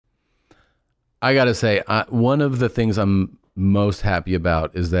I got to say, one of the things I'm most happy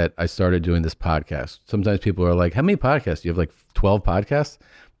about is that I started doing this podcast. Sometimes people are like, how many podcasts? You have like 12 podcasts?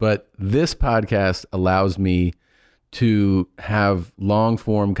 But this podcast allows me to have long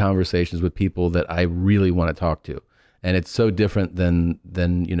form conversations with people that I really want to talk to. And it's so different than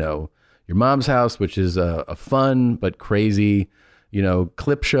your mom's house, which is a fun but crazy,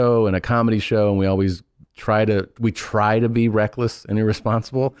 clip show and a comedy show. And we always try to be reckless and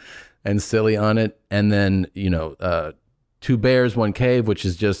irresponsible and silly on it. And then, Two Bears, One Cave, which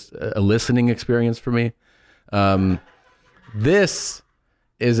is just a listening experience for me. This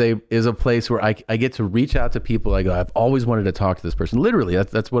is a place where I get to reach out to people. I go, I've always wanted to talk to this person. Literally,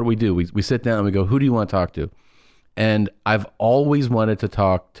 that's what we do. We sit down and we go, who do you want to talk to? And I've always wanted to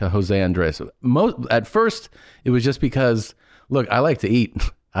talk to Josè Andrès. At first, it was just because, look, I like to eat.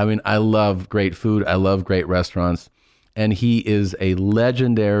 I mean, I love great food. I love great restaurants. And he is a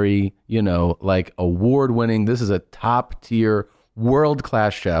legendary, award-winning, this is a top-tier,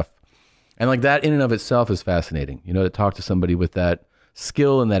 world-class chef. And like that in and of itself is fascinating, to talk to somebody with that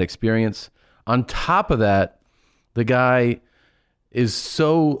skill and that experience. On top of that, the guy is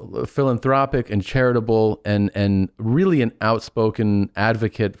so philanthropic and charitable and really an outspoken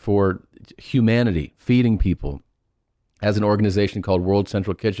advocate for humanity, feeding people, has an organization called World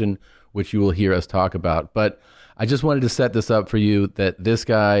Central Kitchen, which you will hear us talk about. But I just wanted to set this up for you that this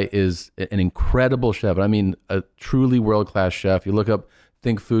guy is an incredible chef. I mean, a truly world-class chef. You look up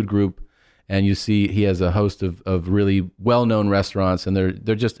Think Food Group and you see he has a host of really well-known restaurants, and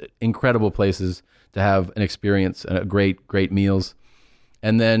they're just incredible places to have an experience and great meals.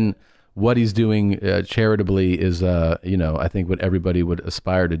 And then what he's doing charitably is, I think what everybody would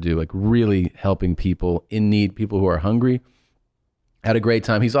aspire to do, like really helping people in need, people who are hungry. Had a great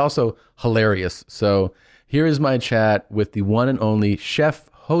time. He's also hilarious. So here is my chat with the one and only Chef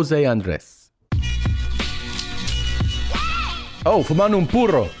Josè Andrès. Oh, fumando un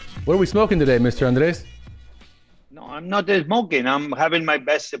purro. What are we smoking today, Mr. Andrés? No, I'm not smoking. I'm having my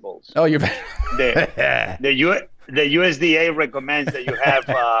vegetables. Oh, you're... The USDA recommends that you have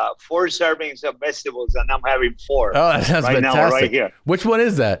 4 servings of vegetables, and I'm having 4. Oh, that sounds right fantastic. Now, right here. Which one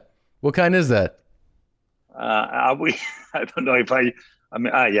is that? What kind is that? I don't know if I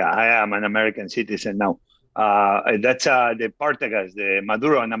am an American citizen now. That's the Partagas, the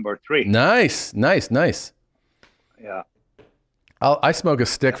Maduro number 3. Nice. Yeah. I smoke a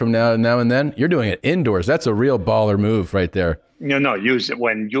stick from now and then. You're doing it indoors. That's a real baller move right there. No.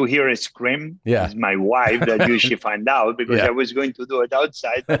 When you hear a scream, yeah. It's my wife that usually find out, because I was going to do it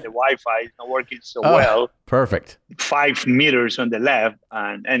outside, but the Wi-Fi is not working so well. Perfect. 5 meters on the left,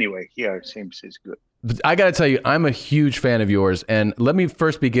 and anyway, here seems it's good. I got to tell you, I'm a huge fan of yours, and let me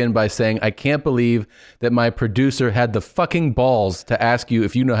first begin by saying I can't believe that my producer had the fucking balls to ask you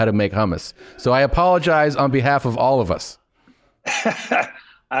if you know how to make hummus. So I apologize on behalf of all of us.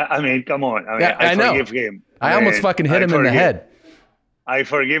 I mean, come on. I forgive him. I almost fucking hit him in the head. I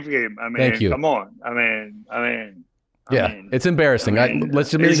forgive him. I mean, thank you. Come on. I mean, it's embarrassing.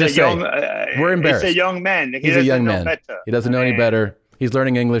 Let's just say we're embarrassed. He's a young man. He's a young man. He doesn't know any better. He's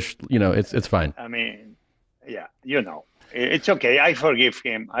learning English. It's fine. I mean, yeah, it's okay. I forgive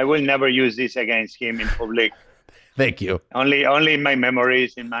him. I will never use this against him in public. Thank you. Only in my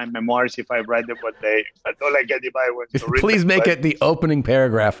memories, in my memoirs, if I read them one day. But all I get if I was to read Please make it the opening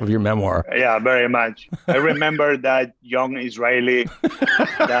paragraph of your memoir. Yeah, very much. I remember that young Israeli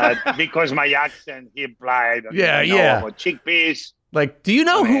that because my accent, he implied. Chickpeas. Like, do you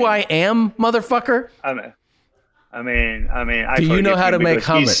know who I am, motherfucker? I mean, do you know how to make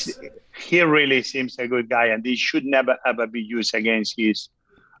hummus? He really seems a good guy, and this should never ever be used against his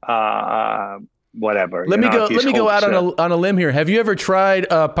whatever. Let me go out on a limb here. Have you ever tried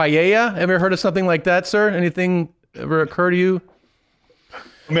paella? Ever heard of something like that, sir? Anything ever occur to you?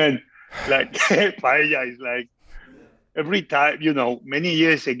 Man, like paella is like every time, many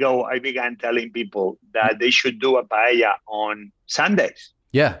years ago, I began telling people that they should do a paella on Sundays.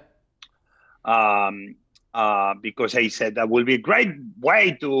 Yeah. Because I said that will be a great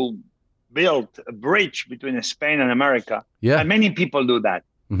way to build a bridge between Spain and America. Yeah. And many people do that.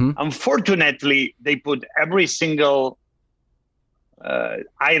 Mm-hmm. Unfortunately, they put every single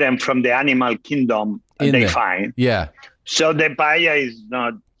item from the animal kingdom they find. Yeah. So the paella is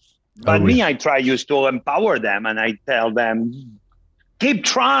not. But I used to empower them, and I tell them, keep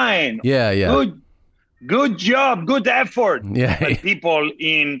trying. Yeah. Good job, good effort. Yeah. But people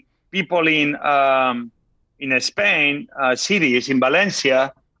in Spain, cities in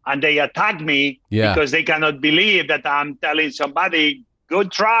Valencia, and they attack me because they cannot believe that I'm telling somebody, good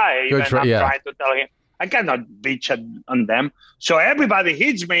try. I'm trying to tell him. I cannot bitch on them. So everybody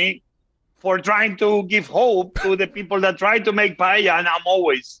hits me for trying to give hope to the people that try to make paella, and I'm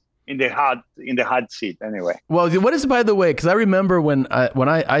always in the hot seat anyway. Well, what is it, by the way? Because I remember when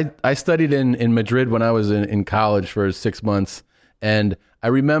I studied in Madrid when I was in college for 6 months, and I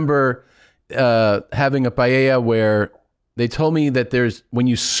remember having a paella where they told me that when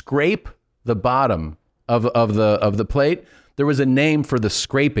you scrape the bottom of the plate, there was a name for the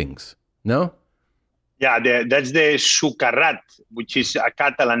scrapings. No? Yeah, that's the sucarrat, which is a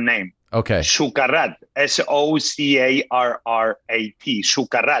Catalan name. Okay. Sucarrat, Socarrat,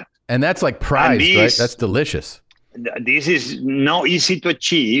 sucarrat. And that's like prized, right? That's delicious. This is not easy to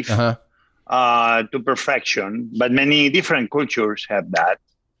achieve to perfection, but many different cultures have that.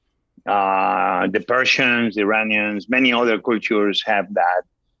 The Persians, the Iranians, many other cultures have that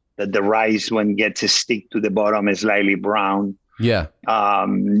the rice, when it gets a stick to the bottom, is slightly brown. Yeah.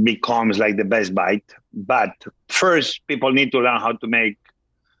 Becomes like the best bite. But first, people need to learn how to make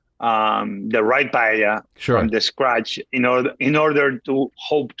the right paella from the scratch in order to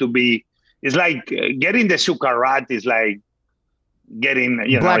hope to be. It's like getting the sucarrat is like getting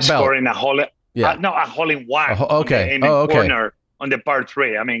scoring a hole. Yeah. A hole in one. Okay. In the corner on the par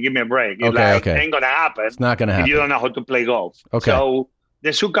 3. I mean, give me a break. It's ain't gonna happen. It's not gonna happen if you don't know how to play golf. Okay. So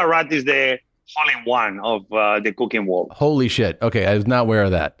the sucarrat is the hole in one of the cooking world. Holy shit. Okay, I was not aware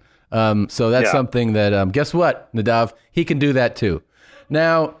of that. So that's something that, guess what, Nadav? He can do that too.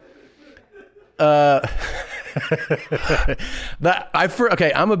 Now, I'm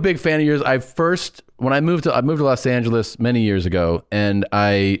a big fan of yours. When I moved to Los Angeles many years ago, and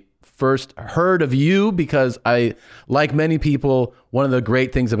I first heard of you because like many people, one of the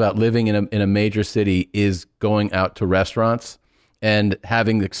great things about living in a major city is going out to restaurants and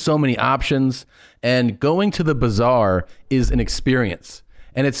having so many options, and going to the bazaar is an experience.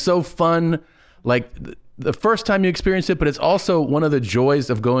 And it's so fun, like the first time you experience it, but it's also one of the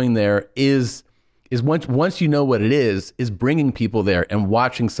joys of going there is once you know what it is bringing people there and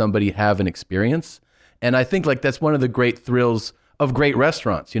watching somebody have an experience. And I think like that's one of the great thrills of great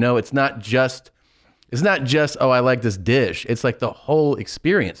restaurants. It's not just, oh, I like this dish. It's like the whole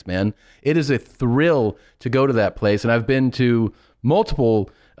experience, man. It is a thrill to go to that place. And I've been to multiple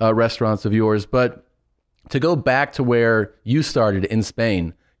restaurants of yours, but to go back to where you started in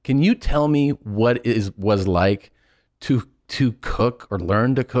Spain, can you tell me what it was like to cook or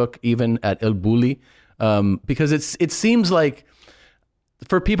learn to cook even at El Bulli? Because it seems like,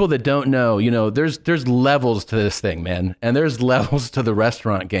 for people that don't know, there's levels to this thing, man, and there's levels to the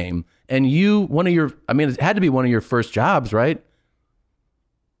restaurant game. And it had to be one of your first jobs, right?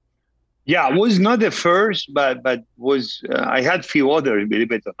 Yeah, it was not the first, but was I had few others,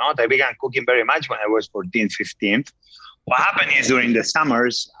 believe it or not. I began cooking very much when I was 14, 15. What happened is during the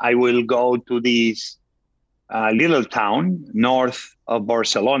summers, I will go to this little town north of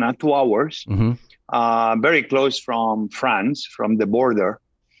Barcelona, 2 hours, very close from France, from the border.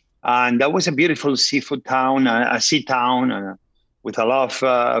 And that was a beautiful seafood town, a sea town with a lot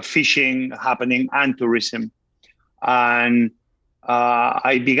of fishing happening and tourism. And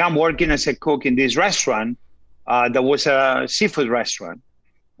I began working as a cook in this restaurant that was a seafood restaurant.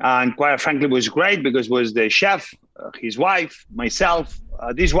 And quite frankly, it was great because it was the chef, his wife, myself,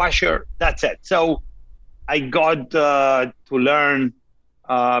 dishwasher, that's it. So I got to learn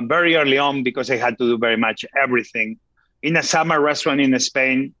very early on because I had to do very much everything. In a summer restaurant in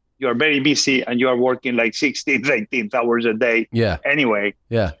Spain, you're very busy and you are working like 16, 18 hours a day. Yeah. Anyway.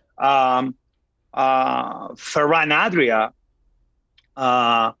 Yeah. Ferran Adria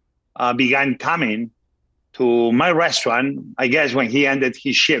began coming to my restaurant, I guess, when he ended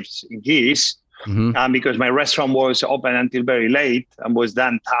his shifts in his, because my restaurant was open until very late and was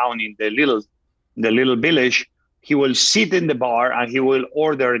downtown in the little village. He will sit in the bar and he will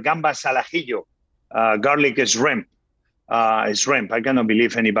order gambas al ajillo, garlic shrimp. Shrimp. I cannot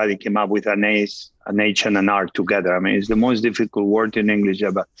believe anybody came up with an H and an R together. I mean, it's the most difficult word in English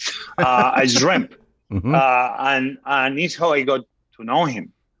ever. A shrimp. And it's how I got to know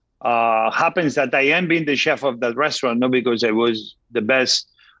him. Happens that I am being the chef of that restaurant, not because I was the best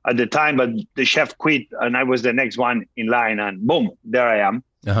at the time, but the chef quit and I was the next one in line, and boom, there I am.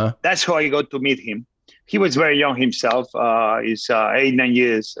 That's how I got to meet him. He was very young himself. He's 8, 9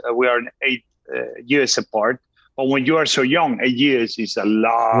 years. We are 8 years apart. But when you are so young, 8 years is a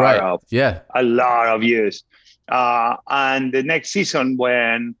lot of years. And the next season,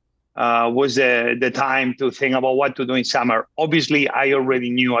 when was the time to think about what to do in summer. Obviously, I already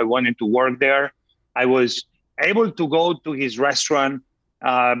knew I wanted to work there. I was able to go to his restaurant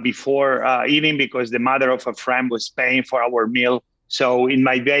before eating because the mother of a friend was paying for our meal. So in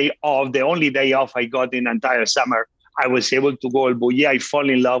my day off, the only day off I got in the entire summer, I was able to go, but yeah, I fall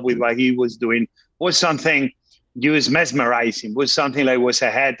in love with what he was doing. Was something just mesmerizing. Was something like was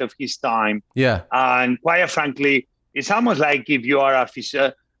ahead of his time. Yeah. And quite frankly, it's almost like if you are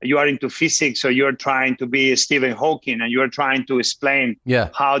you are into physics, or you're trying to be Stephen Hawking, and you're trying to explain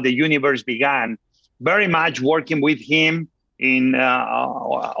how the universe began. Very much working with him in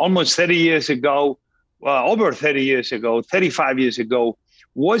almost 30 years ago, over 30 years ago, 35 years ago,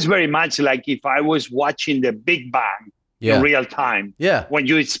 was very much like if I was watching the Big Bang in real time. Yeah. When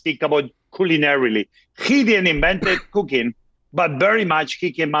you speak about culinarily, he didn't invent cooking, but very much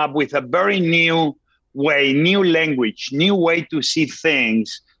he came up with a very new way, new language, new way to see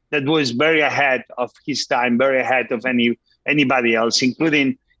things that was very ahead of his time, very ahead of anybody else,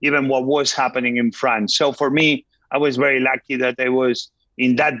 including even what was happening in France. So for me, I was very lucky that I was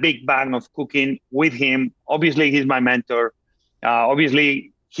in that big bang of cooking with him. Obviously, he's my mentor.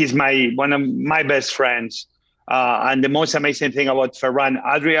 Obviously, he's one of my best friends. And the most amazing thing about Ferran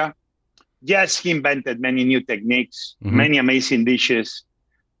Adrià, yes, he invented many new techniques, many amazing dishes,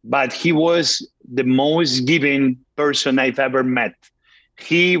 but he was the most giving person I've ever met.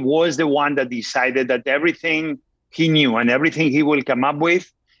 He was the one that decided that everything he knew and everything he will come up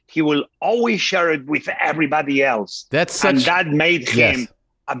with, he will always share it with everybody else. And that made him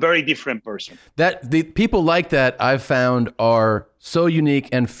a very different person. That the people like that I've found are so unique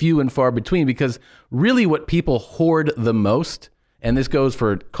and few and far between, because really what people hoard the most, and this goes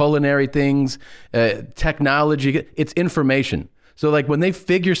for culinary things, technology, it's information. So like when they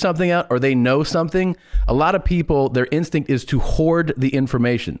figure something out or they know something, a lot of people, their instinct is to hoard the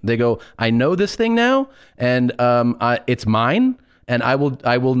information. They go, I know this thing now, and it's mine, and I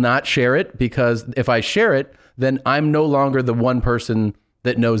will not share it, because if I share it, then I'm no longer the one person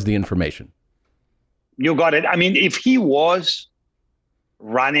that knows the information. You got it. I mean, if he was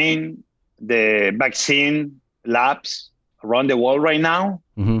running the vaccine labs around the world right now,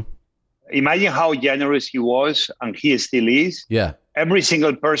 imagine how generous he was, and he still is. Yeah. Every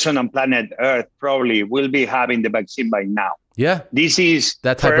single person on planet Earth probably will be having the vaccine by now. Yeah. This is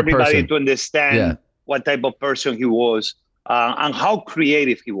for everybody to understand what type of person he was and how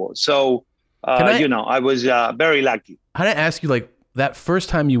creative he was. So, I was very lucky. Can I ask you, like, that first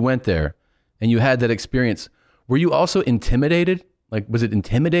time you went there and you had that experience, were you also intimidated? Like, was it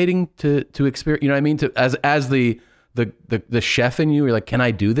intimidating to experience, you know what I mean? To as the chef in you, you're like, can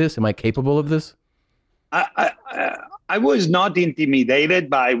I do this? Am I capable of this? I was not intimidated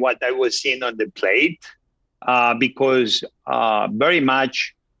by what I was seeing on the plate because very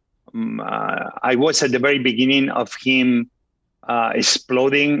much I was at the very beginning of him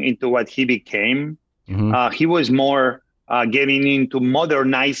exploding into what he became. He was more getting into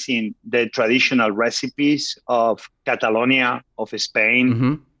modernizing the traditional recipes of Catalonia, of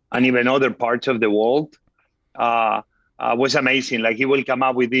Spain, and even other parts of the world. Was amazing. Like, he will come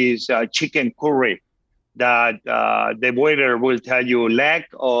up with this chicken curry that the waiter will tell you leg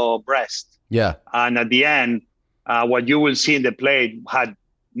or breast. Yeah. And at the end, what you will see in the plate had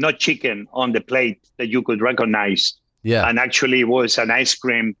no chicken on the plate that you could recognize. Yeah. And actually it was an ice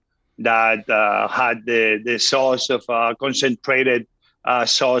cream that had the sauce of concentrated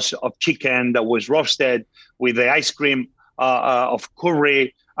sauce of chicken that was roasted with the ice cream of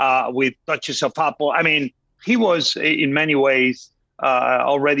curry with touches of apple. I mean, he was in many ways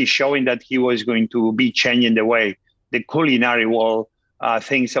already showing that he was going to be changing the way the culinary world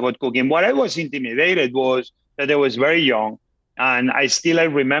thinks about cooking. What I was intimidated was that I was very young, and I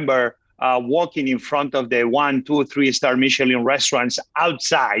remember walking in front of the 1, 2, 3-star Michelin restaurants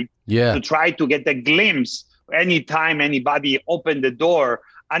outside to try to get a glimpse anytime anybody opened the door,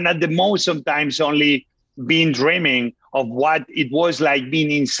 and at the most sometimes only being dreaming of what it was like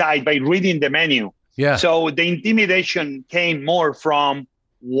being inside by reading the menu. Yeah. So the intimidation came more from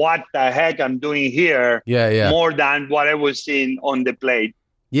what the heck I'm doing here, more than what I was seeing on the plate.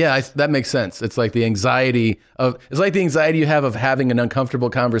 Yeah, that makes sense. It's like the anxiety you have of having an uncomfortable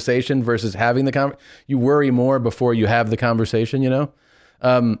conversation versus having you worry more before you have the conversation, you know?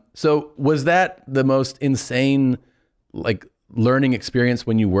 So was that the most insane, like, learning experience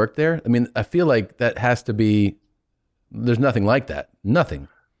when you worked there? I mean, I feel like that has to be, there's nothing like that. Nothing.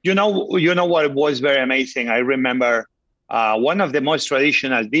 You know what was very amazing? I remember one of the most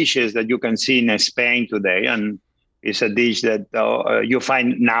traditional dishes that you can see in Spain today, and it's a dish that you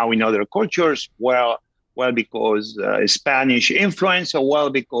find now in other cultures, well because Spanish influence, or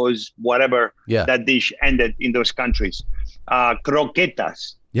well because whatever that dish ended in those countries.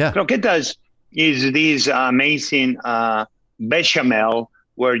 Croquetas. Yeah. Croquetas is this amazing bechamel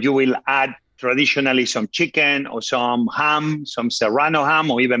where you will add traditionally some chicken or some ham, some serrano ham,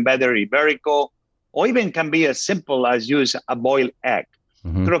 or even better, Iberico, or even can be as simple as use a boiled egg.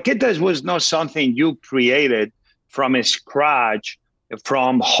 Croquetas was not something you created from scratch,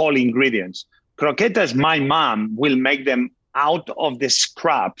 from whole ingredients. Croquetas, my mom will make them out of the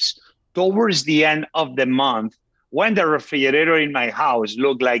scraps towards the end of the month when the refrigerator in my house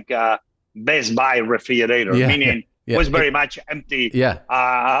looked like a Best Buy refrigerator, meaning was very much empty.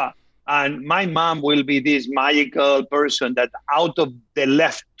 And my mom will be this magical person that out of the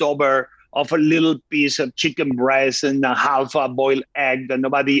leftover of a little piece of chicken breast and a half a boiled egg that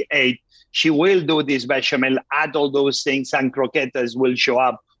nobody ate, she will do this bechamel, add all those things, and croquetas will show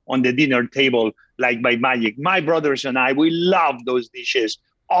up on the dinner table like by magic. My brothers and I, we love those dishes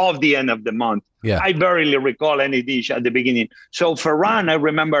of the end of the month. I barely recall any dish at the beginning. So Ferran, I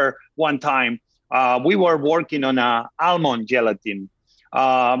remember one time we were working on an almond gelatin.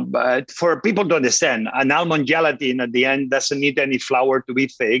 But for people to understand, an almond gelatin at the end doesn't need any flour to be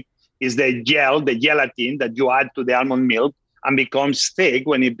thick. It's the gelatin that you add to the almond milk and becomes thick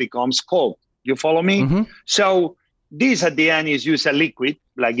when it becomes cold. You follow me? So this at the end is just a liquid,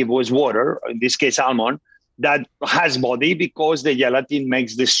 like it was water, in this case almond, that has body because the gelatin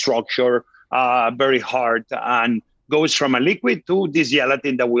makes the structure very hard and goes from a liquid to this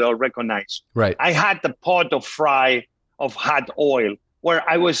gelatin that we all recognize. Right. I had the pot of hot oil where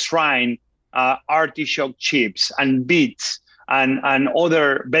I was frying artichoke chips and beets and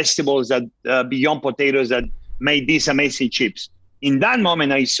other vegetables that beyond potatoes that made these amazing chips. In that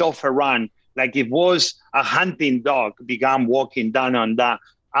moment, I saw Ferran like it was a hunting dog began walking down on that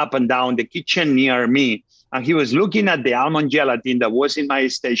up and down the kitchen near me. And he was looking at the almond gelatin that was in my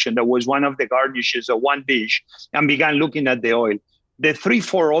station, that was one of the garnishes of one dish, and began looking at the oil. The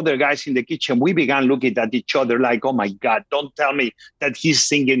 3-4 other guys in the kitchen, we began looking at each other like, oh my God, don't tell me that he's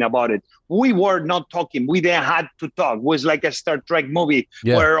thinking about it. We were not talking. We didn't have to talk. It was like a Star Trek movie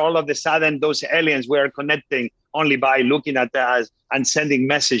where all of a sudden those aliens were connecting only by looking at us and sending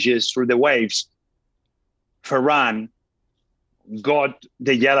messages through the waves. Ferran got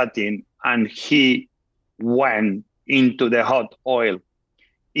the gelatin and he went into the hot oil.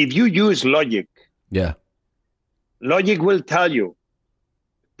 If you use logic, logic will tell you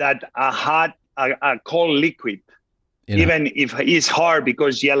that a cold liquid, even if it's hard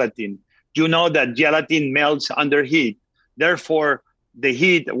because gelatin, you know that gelatin melts under heat. Therefore, the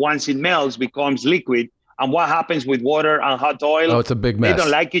heat, once it melts, becomes liquid. And what happens with water and hot oil? Oh, it's a big mess. They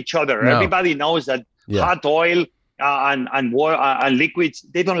don't like each other. No. Everybody knows that hot oil and water and liquids,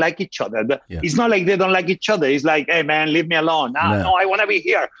 they don't like each other. It's not like they don't like each other. It's like, hey, man, leave me alone. No, I want to be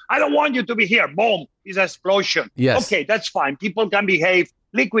here. I don't want you to be here. Boom. It's an explosion. Yes. Okay, that's fine. People can behave.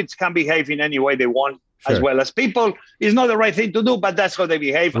 Liquids can behave in any way they want, as well as people. It's not the right thing to do, but that's how they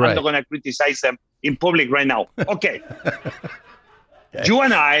behave. Right. I'm not going to criticize them in public right now. Okay. You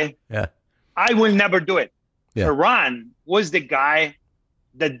and I will never do it. Ferran was the guy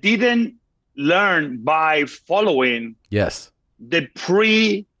that didn't learn by following the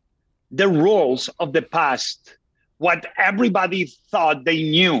rules of the past, what everybody thought they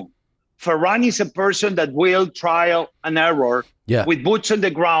knew. Ferran is a person that will trial and error with boots on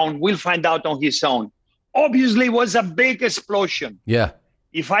the ground, will find out on his own. Obviously, it was a big explosion.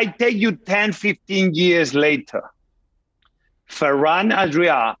 If I take you 10, 15 years later, Ferran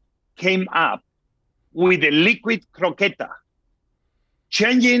Adrià came up with a liquid croqueta,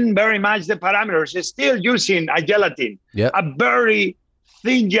 changing very much the parameters, still using a gelatin, a very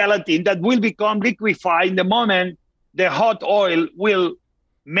thin gelatin that will become liquefied in the moment the hot oil will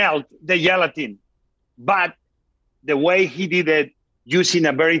melt the gelatin. But the way he did it, using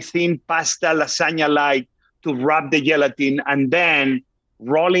a very thin pasta lasagna-like to wrap the gelatin and then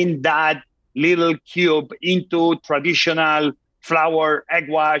rolling that little cube into traditional flour, egg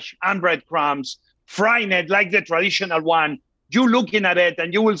wash, and breadcrumbs, frying it like the traditional one. You looking at it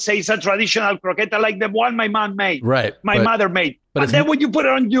and you will say it's a traditional croqueta like the one my mom made, my mother made. But then when you put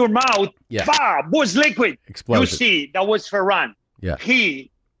it on your mouth, was liquid. Explosion. You see, that was Ferran. He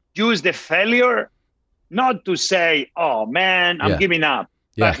used the failure not to say, oh man, I'm giving up.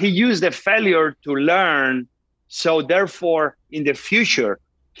 But he used the failure to learn. So therefore, in the future,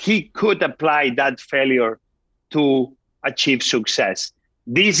 he could apply that failure to achieve success.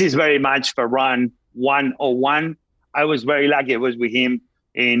 This is very much Ferran 101. I was very lucky I was with him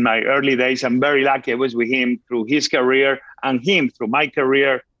in my early days. I'm very lucky I was with him through his career and him through my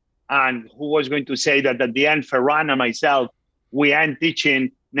career. And who was going to say that at the end, Ferran and myself, we end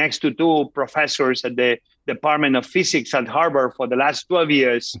teaching next to 2 professors at the Department of Physics at Harvard for the last 12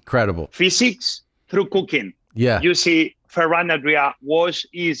 years. Incredible. Physics through cooking. You see, Ferran Adrià was,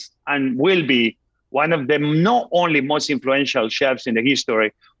 is, and will be one of the not only most influential chefs in the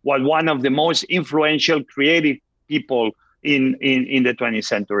history, was one of the most influential creative people in the 20th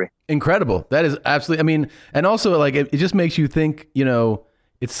century. Incredible. That is absolutely, I mean, and also like it just makes you think, you know,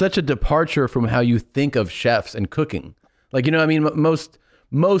 it's such a departure from how you think of chefs and cooking. Like, you know, I mean, most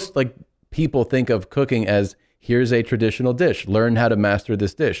like people think of cooking as here's a traditional dish, learn how to master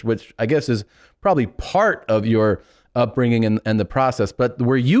this dish, which I guess is probably part of your upbringing and the process. But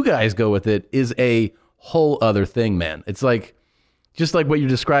where you guys go with it is a whole other thing, man. It's like, just like what you're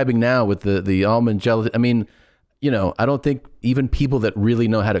describing now with the almond gelatin. I mean, you know, I don't think even people that really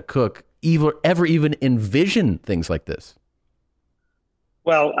know how to cook ever even envision things like this.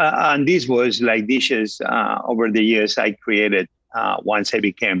 Well, and this was like dishes over the years I created once I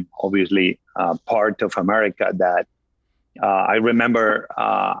became obviously part of America. That I remember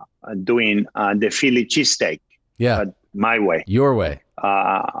doing the Philly cheesesteak. Yeah, my way, your way.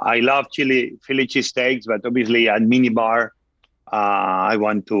 I love Philly cheesesteaks, but obviously at minibar, I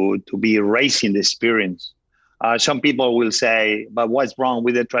want to be raising the experience. Some people will say, "But what's wrong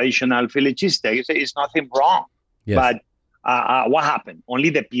with the traditional Philly cheesesteak?" It's nothing wrong, yes. But what happened? Only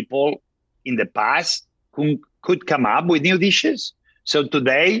the people in the past who could come up with new dishes. So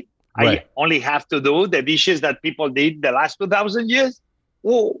today, right. I only have to do the dishes that people did the last 2,000 years.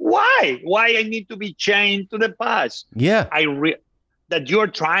 Well, why? Why I need to be chained to the past? Yeah, that you're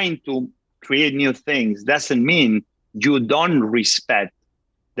trying to create new things doesn't mean you don't respect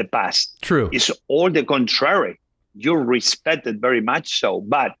the past. True. It's all the contrary. You respect it very much so.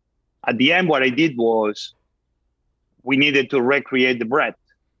 But at the end, what I did was we needed to recreate the bread.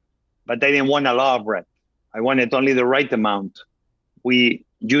 But I didn't want a lot of bread. I wanted only the right amount. We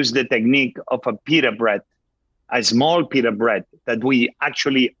used the technique of a pita bread, a small pita bread that we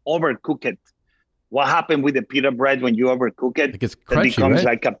actually overcook it. What happened with the pita bread when you overcook it? It gets crunchy, it becomes right?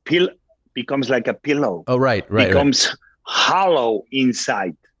 like a pillow. Oh, right. Becomes hollow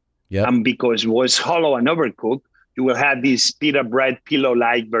inside. Yeah. And because it was hollow and overcooked, you will have this pita bread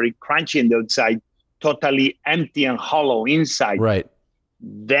pillow-like, very crunchy on the outside, totally empty and hollow inside. Right.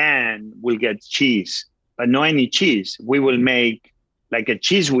 Then we'll get cheese, but not any cheese. We will make like a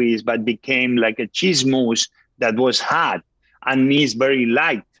cheese whiz, but became like a cheese mousse that was hot and is very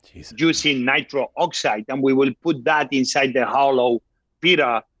light, Jesus. Using nitro oxide. And we will put that inside the hollow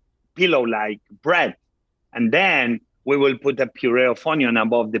pita pillow-like bread. And then we will put a puree of onion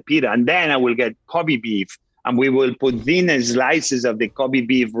above the pita. And then I will get Kobe beef. And we will put thin slices of the Kobe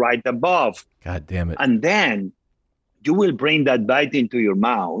beef right above. God damn it. And then you will bring that bite into your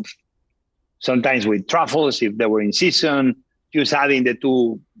mouth, sometimes with truffles if they were in season, just adding the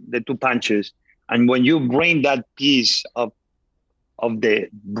two punches. And when you bring that piece of the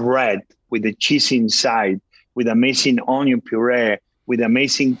bread with the cheese inside, with amazing onion puree, with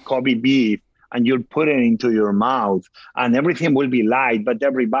amazing Kobe beef, and you'll put it into your mouth, and everything will be light, but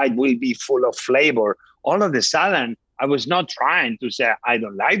every bite will be full of flavor. All of a sudden, I was not trying to say, I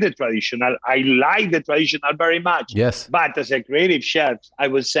don't like the traditional. I like the traditional very much. Yes. But as a creative chef, I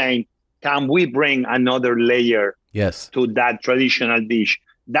was saying, can we bring another layer to that traditional dish?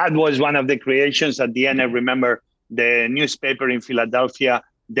 That was one of the creations. At the end, I remember the newspaper in Philadelphia,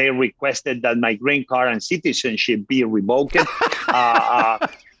 they requested that my green card and citizenship be revoked.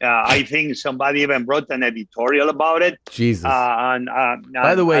 I think somebody even wrote an editorial about it. Jesus.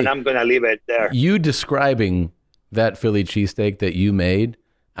 By the way, and I'm going to leave it there. You describing that Philly cheesesteak that you made,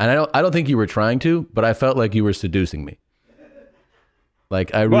 and I don't think you were trying to, but I felt like you were seducing me.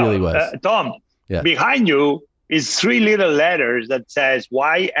 Like I really was. Tom, behind you is 3 little letters that says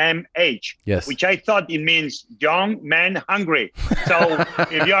YMH, which I thought it means young man hungry. So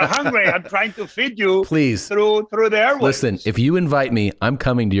if you're hungry, I'm trying to feed you please through the airways. Listen, if you invite me, I'm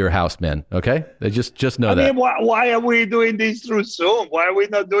coming to your house, man. Okay? Just know that. I mean, why are we doing this through Zoom? Why are we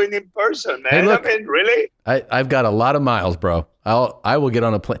not doing it in person, man? Hey, look, I mean, really? I've got a lot of miles, bro. I will get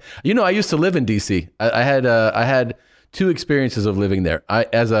on a plane. You know, I used to live in DC. I had 2 experiences of living there.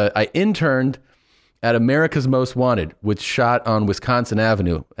 I interned at America's Most Wanted, which shot on Wisconsin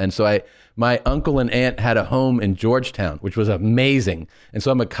Avenue. And so my uncle and aunt had a home in Georgetown, which was amazing. And so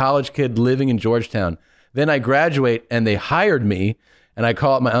I'm a college kid living in Georgetown. Then I graduate and they hired me, and I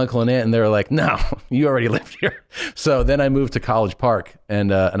call up my uncle and aunt and they were like, no, you already lived here. So then I moved to College Park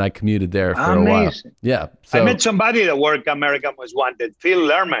and I commuted there for a while. Yeah. So, I met somebody that worked American Most Wanted, Phil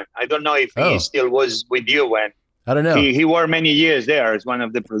Lerman. I don't know if he still was with you when. I don't know. He worked many years there as one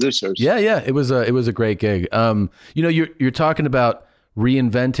of the producers. Yeah. It was a great gig. You know, you're talking about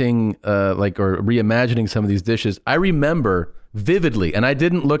reinventing, or reimagining some of these dishes. I remember vividly, and I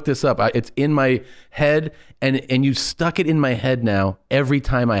didn't look this up. It's in my head, and you stuck it in my head now every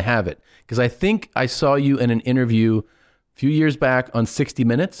time I have it, because I think I saw you in an interview few years back on 60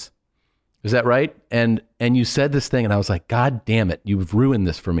 Minutes. Is that right? And you said this thing and I was like, God damn it, you've ruined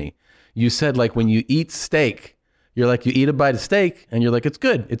this for me. You said like when you eat steak, you're like, you eat a bite of steak and you're like, it's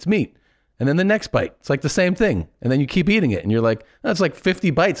good, it's meat. And then the next bite, it's like the same thing. And then you keep eating it and you're like, that's like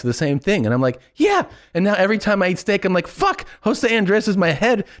 50 bites of the same thing. And I'm like, yeah. And now every time I eat steak, I'm like, fuck, Josè Andrès is my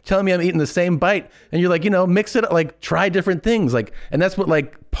head telling me I'm eating the same bite. And you're like, mix it up, like try different things. Like, and that's what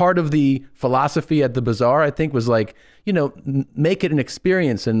like part of the philosophy at the bazaar, I think was like, make it an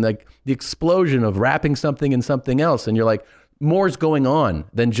experience and like the explosion of wrapping something in something else. And you're like, more's going on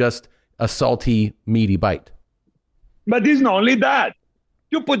than just a salty, meaty bite. But it's not only that.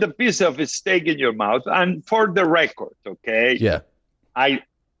 You put a piece of a steak in your mouth, and for the record, okay? Yeah. I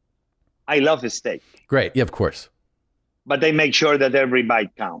love a steak. Great. Yeah, of course. But I make sure that every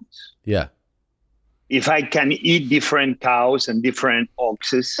bite counts. Yeah. If I can eat different cows and different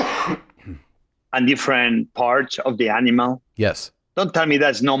oxes and different parts of the animal. Yes. Don't tell me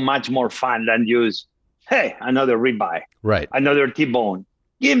that's not much more fun than use, hey, another ribeye. Right. Another T-bone.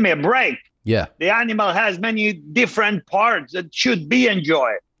 Give me a break. Yeah. The animal has many different parts that should be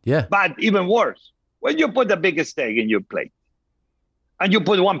enjoyed. Yeah. But even worse, when you put a big steak in your plate and you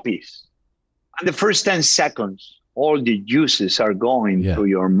put one piece, and the first 10 seconds, all the juices are going through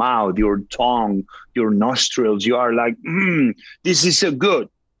your mouth, your tongue, your nostrils. You are like, this is so good.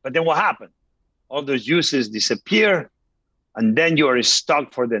 But then what happens? All those juices disappear. And then you are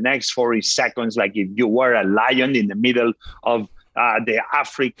stuck for the next 40 seconds, like if you were a lion in the middle of the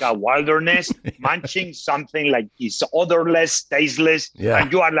Africa wilderness, munching something like it's odorless, tasteless,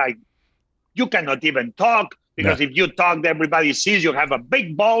 and you are like, you cannot even talk because if you talk, everybody sees you have a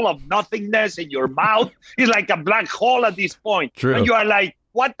big ball of nothingness in your mouth. It's like a black hole at this point. True. And you are like,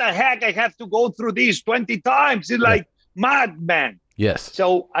 what the heck? I have to go through this 20 times. It's like madman. Yes.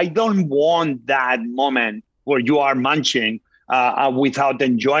 So I don't want that moment where you are munching without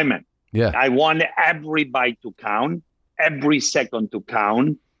enjoyment. Yeah. I want every bite to count. Every second to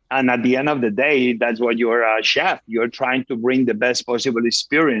count. And at the end of the day, that's what you're a chef. You're trying to bring the best possible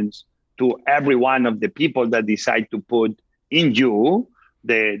experience to every one of the people that decide to put in you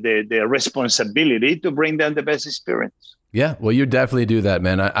the responsibility to bring them the best experience. Yeah, well, you definitely do that,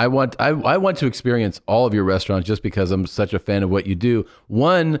 man. I want to experience all of your restaurants just because I'm such a fan of what you do.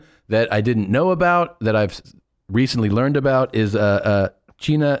 One that I didn't know about that I've recently learned about is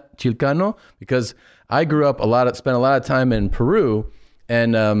China Chilcano, because I grew up spent a lot of time in Peru,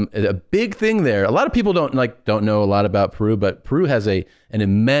 and a big thing there. A lot of people don't know a lot about Peru, but Peru has an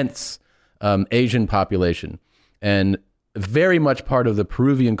immense Asian population, and very much part of the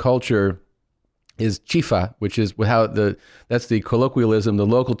Peruvian culture is chifa, which is that's the colloquialism, the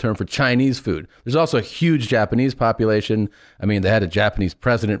local term for Chinese food. There's also a huge Japanese population. I mean, they had a Japanese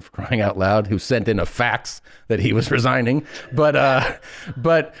president, for crying out loud, who sent in a fax that he was resigning, but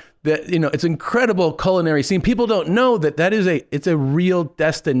it's incredible culinary scene. People don't know that it's a real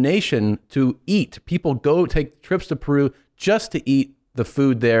destination to eat. People go take trips to Peru just to eat the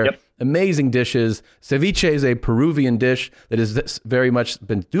food there. Yep. Amazing dishes. Ceviche is a Peruvian dish that has very much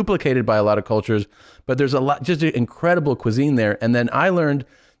been duplicated by a lot of cultures, but there's just an incredible cuisine there. And then I learned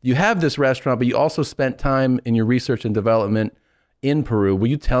you have this restaurant, but you also spent time in your research and development in Peru. Will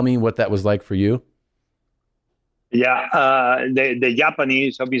you tell me what that was like for you? Yeah, the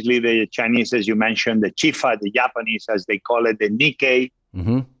Japanese, obviously the Chinese, as you mentioned, the chifa, the Japanese, as they call it, the Nikkei,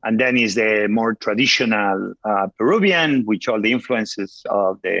 and then is the more traditional Peruvian, which all the influences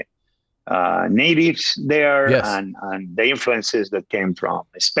of the natives there, and the influences that came from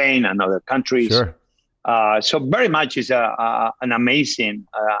Spain and other countries. Sure. So very much is an amazing,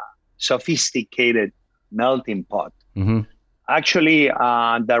 sophisticated melting pot. Mm-hmm. Actually,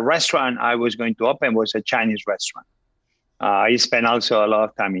 the restaurant I was going to open was a Chinese restaurant. I spent also a lot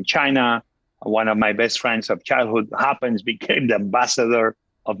of time in China. One of my best friends of childhood became the ambassador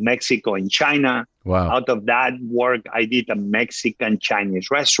of Mexico in China. Wow. Out of that work, I did a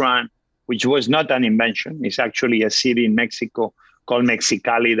Mexican-Chinese restaurant, which was not an invention. It's actually a city in Mexico called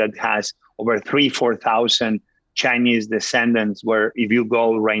Mexicali that has over 4,000 Chinese descendants, where if you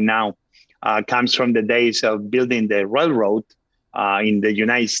go right now, comes from the days of building the railroad in the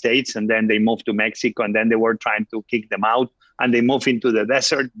United States, and then they moved to Mexico, and then they were trying to kick them out, and they moved into the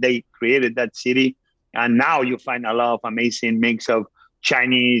desert. They created that city, and now you find a lot of amazing mix of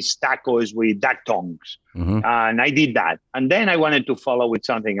Chinese tacos with duck tongues. Mm-hmm. And I did that. And then I wanted to follow with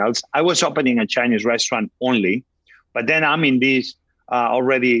something else. I was opening a Chinese restaurant only, but then I'm in this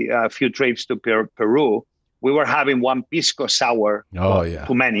already a few trips to Peru. we were having one pisco sour. Oh, yeah.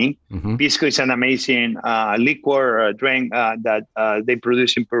 Too many. Mm-hmm. Pisco is an amazing liquor drink that they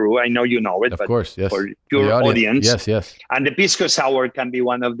produce in Peru. I know you know it, Of course, yes. for your audience. Yes, yes. And the pisco sour can be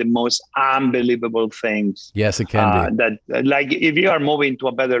one of the most unbelievable things. Yes, it can be. That, like, if you are moving to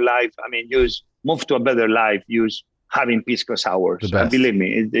a better life, I mean, use move to a better life, use having pisco sours. Believe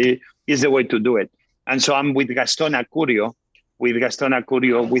me, it is the way to do it. And so I'm with Gaston Acurio.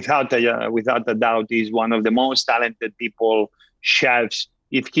 Without a doubt, he's one of the most talented people, chefs.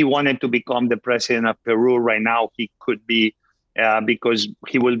 If he wanted to become the president of Peru right now, he could be, because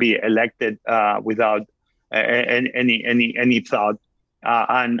he will be elected without any thought.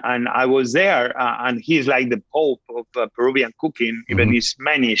 And I was there, and he's like the Pope of Peruvian cooking. Even his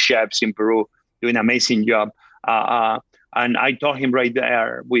many chefs in Peru do an amazing job. And I told him right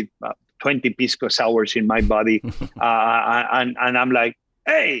there with 20 pisco sours in my body. And I'm like,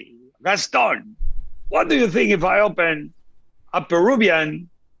 hey, Gaston, what do you think if I open a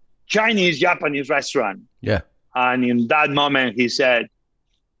Peruvian, Chinese, Japanese restaurant? Yeah. And in that moment, he said,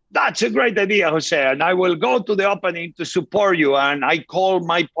 that's a great idea, Jose. And I will go to the opening to support you. And I called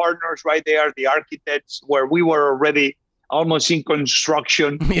my partners right there, the architects, where we were already almost in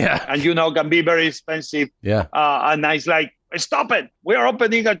construction. Yeah. And, can be very expensive. Yeah. And I was like, stop it. We're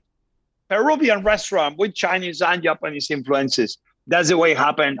opening a Peruvian restaurant with Chinese and Japanese influences. That's the way it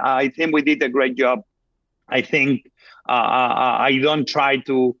happened. I think we did a great job. I think I don't try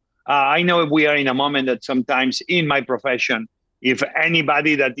to. I know we are in a moment that sometimes in my profession, if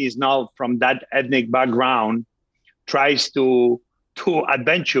anybody that is not from that ethnic background tries to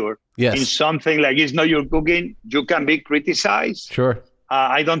adventure in something like it's not your cooking, you can be criticized. Sure.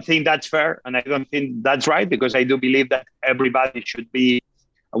 I don't think that's fair, and I don't think that's right, because I do believe that everybody should be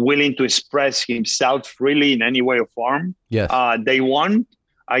willing to express himself freely in any way or form. Yes. They want.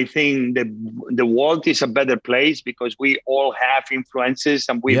 I think the world is a better place because we all have influences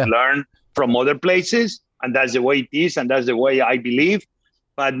and we've learned from other places, and that's the way it is, and that's the way I believe.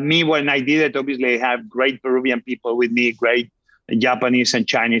 But me, when I did it, obviously I have great Peruvian people with me, great Japanese and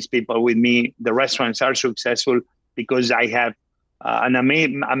Chinese people with me. The restaurants are successful because I have an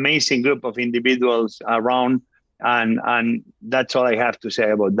amazing group of individuals around. And that's all I have to say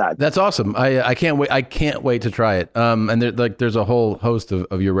about that. That's awesome. I can't wait. I can't wait to try it. And there's a whole host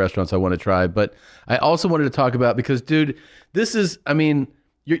of your restaurants I want to try. But I also wanted to talk about, because, dude, this is, I mean,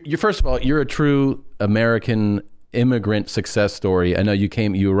 you're first of all, you're a true American immigrant success story. I know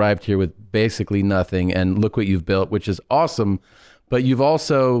you arrived here with basically nothing, and look what you've built, which is awesome. But you've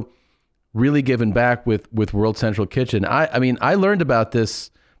also really given back with World Central Kitchen. I mean, I learned about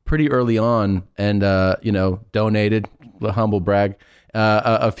this pretty early on, and donated, a humble brag,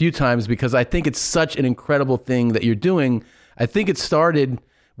 a few times, because I think it's such an incredible thing that you're doing. I think it started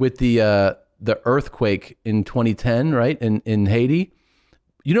with the earthquake in 2010, right, in Haiti.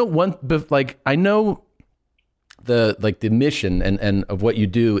 I know the mission and of what you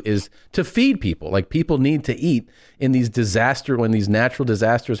do is to feed people. Like, people need to eat in these when these natural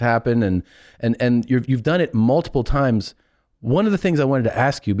disasters happen, and you've done it multiple times. One of the things I wanted to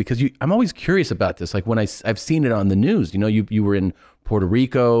ask you, because I'm always curious about this, like when I've seen it on the news, you were in Puerto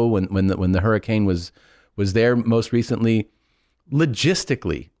Rico when the hurricane was there most recently.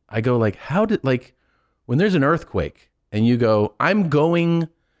 Logistically, I go, like, when there's an earthquake and you go, I'm going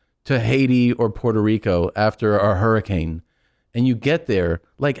to Haiti or Puerto Rico after a hurricane, and you get there,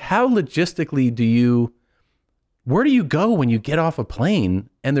 like, how logistically where do you go when you get off a plane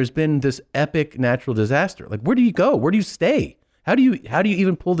and there's been this epic natural disaster? Like, where do you go? Where do you stay? How do you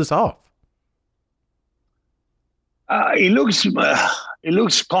even pull this off? It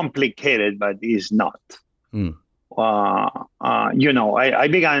looks complicated, but it's not. I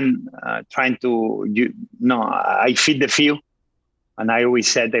began trying to, I feed the few, and I always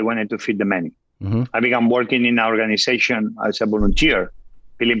said I wanted to feed the many. Mm-hmm. I began working in an organization as a volunteer,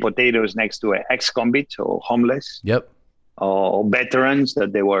 peeling potatoes next to ex-convicts or homeless, or veterans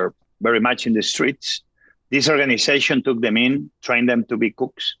that they were very much in the streets. This organization took them in, trained them to be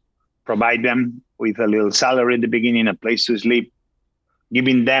cooks, provide them with a little salary at the beginning, a place to sleep,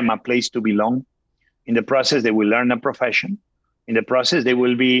 giving them a place to belong. In the process, they will learn a profession. In the process, they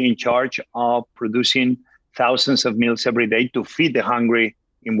will be in charge of producing thousands of meals every day to feed the hungry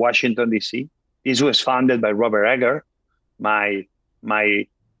in Washington, D.C. This was founded by Robert Egger, my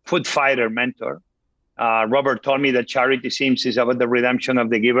food fighter mentor. Robert told me that charity seems is about the redemption of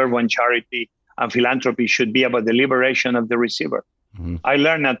the giver, when charity and philanthropy should be about the liberation of the receiver. Mm-hmm. I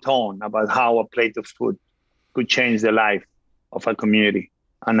learned a ton about how a plate of food could change the life of a community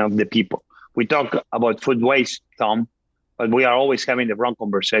and of the people. We talk about food waste, Tom, but we are always having the wrong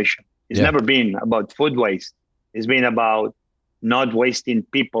conversation. It's never been about food waste. It's been about not wasting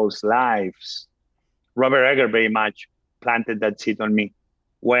people's lives. Robert Egger very much planted that seed on me.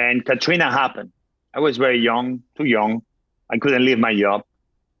 When Katrina happened, I was very young, too young. I couldn't leave my job.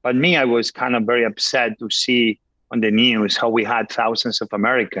 But me, I was kind of very upset to see on the news how we had thousands of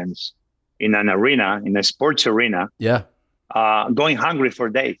Americans in an arena, in a sports arena, going hungry for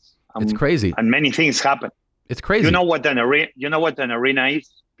days. It's crazy. And many things happen. It's crazy. You know what an arena is?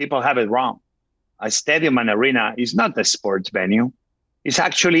 People have it wrong. A stadium and arena is not a sports venue. It's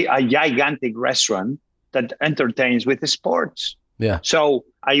actually a gigantic restaurant that entertains with the sports. Yeah. So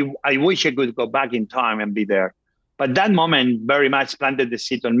I wish I could go back in time and be there. But that moment very much planted the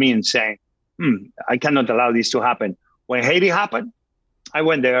seed on me and saying, I cannot allow this to happen. When Haiti happened, I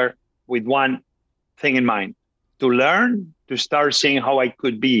went there with one thing in mind, to learn, to start seeing how I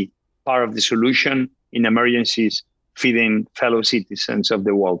could be part of the solution in emergencies, feeding fellow citizens of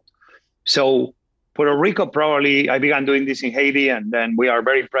the world. So Puerto Rico, probably, I began doing this in Haiti, and then we are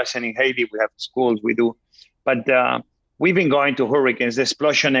very present in Haiti. We have schools, we do. But we've been going to hurricanes, the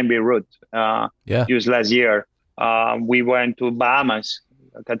explosion in Beirut just last year. We went to Bahamas,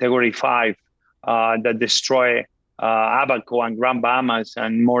 Category 5, that destroyed Abaco and Grand Bahamas,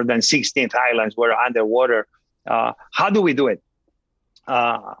 and more than 16 islands were underwater. How do we do it?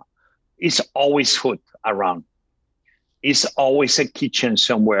 It's always food around. It's always a kitchen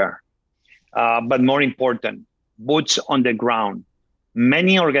somewhere. But more important, boots on the ground.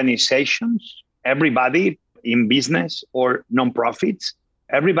 Many organizations, everybody in business or nonprofits,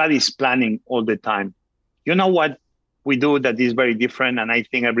 everybody's planning all the time. You know what we do that is very different, and I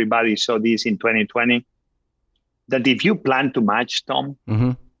think everybody saw this in 2020, that if you plan too much, Tom,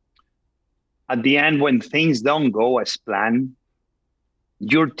 at the end, when things don't go as planned,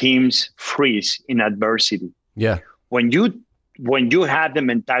 your teams freeze in adversity. Yeah. When you have the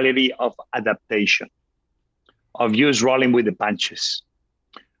mentality of adaptation, of just rolling with the punches,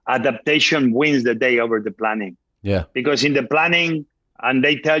 adaptation wins the day over the planning. Yeah. Because in the planning, and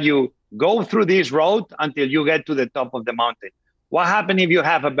they tell you, go through this road until you get to the top of the mountain. What happens if you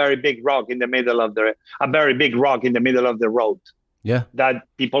have a very big rock in the middle of the road? Yeah. That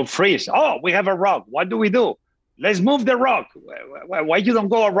people freeze. Oh, we have a rock. What do we do? Let's move the rock. Why you don't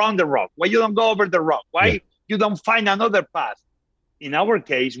go around the rock? Why you don't go over the rock? Why you don't find another path? In our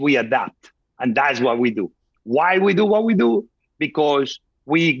case, we adapt, and that's what we do. Why we do what we do? Because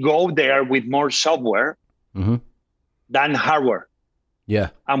we go there with more software than hardware. Yeah.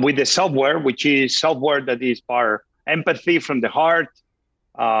 And with the software, which is software that is part empathy from the heart,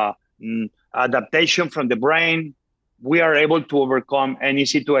 adaptation from the brain, we are able to overcome any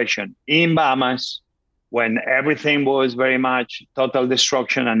situation. In Bahamas, when everything was very much total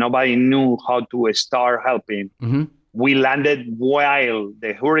destruction and nobody knew how to start helping, we landed while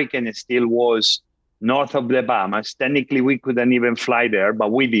the hurricane still was north of the Bahamas. Technically, we couldn't even fly there,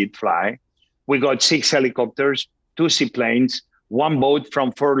 but we did fly. We got 6 helicopters, 2 seaplanes, 1 boat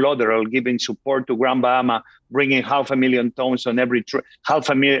from Fort Lauderdale giving support to Grand Bahama, bringing 500,000 tons on every trip,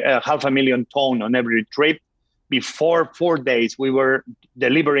 500,000 tons on every trip. Before 4 days, we were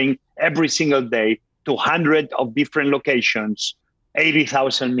delivering every single day to hundreds of different locations,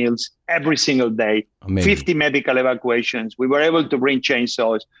 80,000 meals every single day, Amazing. 50 medical evacuations. We were able to bring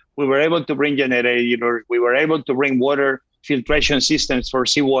chainsaws. We were able to bring generators. We were able to bring water filtration systems for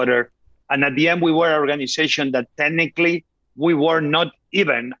seawater. And at the end, we were an organization that technically we were not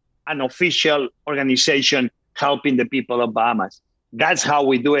even an official organization helping the people of Bahamas. That's how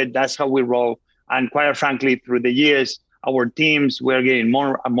we do it. That's how we roll. And quite frankly, through the years, our teams were getting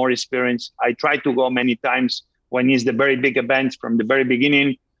more and more experience. I try to go many times when it's the very big events from the very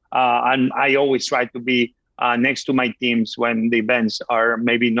beginning. And I always try to be next to my teams when the events are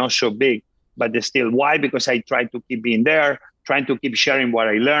maybe not so big, but they're still. Why? Because I try to keep being there, trying to keep sharing what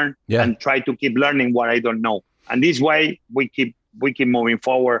I learn, and try to keep learning what I don't know. And this way, we keep moving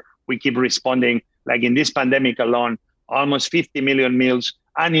forward. We keep responding. Like in this pandemic alone, almost 50 million meals.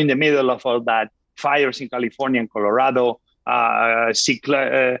 And in the middle of all that, fires in California and Colorado, what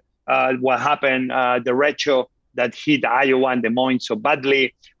happened, the derecho that hit Iowa and Des Moines so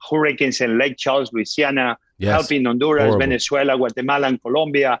badly, hurricanes in Lake Charles, Louisiana, helping Honduras, Horrible. Venezuela, Guatemala, and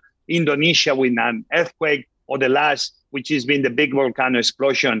Colombia, Indonesia with an earthquake, or the last, which has been the big volcano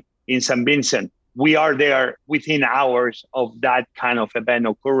explosion in St. Vincent. We are there within hours of that kind of event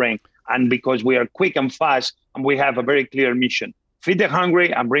occurring. And because we are quick and fast, and we have a very clear mission, feed the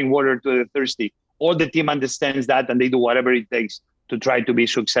hungry and bring water to the thirsty. All the team understands that, and they do whatever it takes to try to be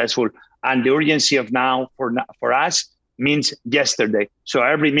successful. And the urgency of now for us means yesterday. So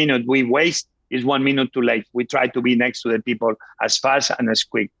every minute we waste is 1 minute too late. We try to be next to the people as fast and as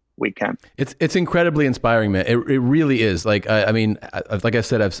quick. we can. It's incredibly inspiring, man. It really is. Like I mean, like I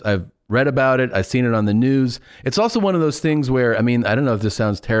said, I've read about it. I've seen it on the news. It's also one of those things where, I mean, I don't know if this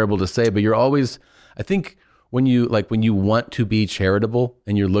sounds terrible to say, but you're always, I think when you want to be charitable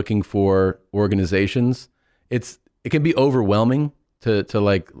and you're looking for organizations, it can be overwhelming to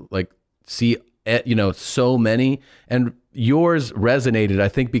like see, so many, and yours resonated, I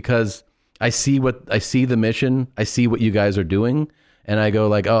think, because I see the mission, I see what you guys are doing, and I go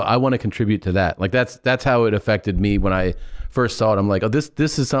like, oh, I want to contribute to that. Like that's how it affected me when I first saw it. I'm like, oh,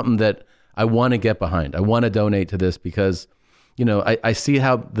 this is something that I want to get behind. I want to donate to this because, I see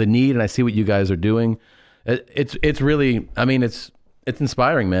how the need, and I see what you guys are doing. It's really, I mean, it's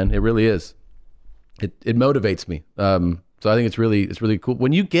inspiring, man. It really is. It motivates me. So I think it's really cool.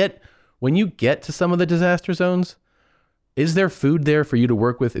 When you get to some of the disaster zones, is there food there for you to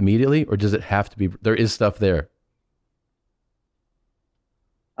work with immediately, or does it have to be, there is stuff there?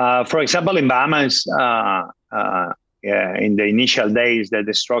 For example, in Bahamas, in the initial days, the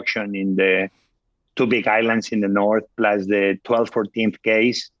destruction in the two big islands in the north, plus the 12th, 14th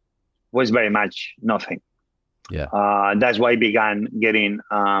case, was very much nothing. Yeah. That's why I began getting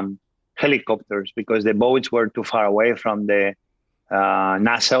helicopters, because the boats were too far away from the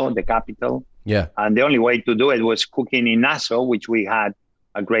Nassau, the capital. Yeah. And the only way to do it was cooking in Nassau, which we had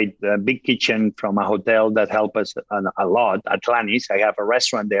a great big kitchen from a hotel that helped us a lot. Atlantis, I have a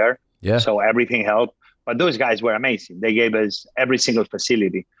restaurant there. Yeah. So everything helped. But those guys were amazing. They gave us every single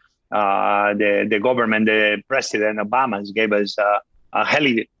facility. The government, the president Obama gave us a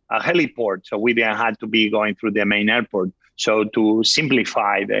heliport, so we didn't have to be going through the main airport. So to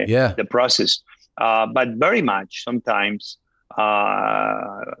simplify the process. But very much sometimes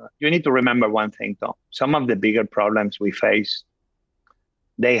you need to remember one thing, Tom. Some of the bigger problems we face,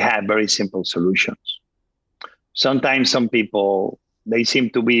 they have very simple solutions. Sometimes some people, they seem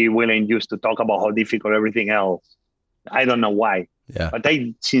to be willing just to talk about how difficult everything else. I don't know why. Yeah. But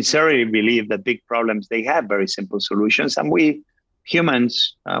I sincerely believe that big problems, they have very simple solutions. And we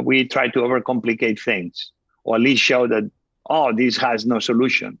humans, we try to overcomplicate things, or at least show that, oh, this has no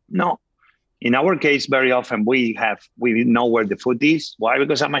solution. No. In our case, very often we know where the food is. Why?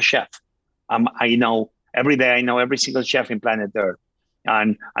 Because I'm a chef. I know every day, I know every single chef in planet Earth.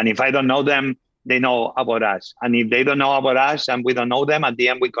 And if I don't know them, they know about us. And if they don't know about us and we don't know them, at the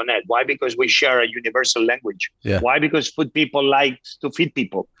end we connect. Why? Because we share a universal language. Yeah. Why? Because food people like to feed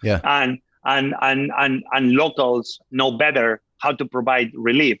people. Yeah. And locals know better how to provide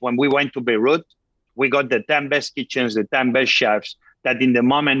relief. When we went to Beirut, we got the 10 best kitchens, the 10 best chefs, that in the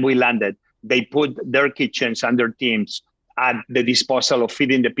moment we landed, they put their kitchens and their teams at the disposal of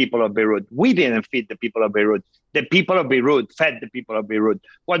feeding the people of Beirut. We didn't feed the people of Beirut. The people of Beirut fed the people of Beirut.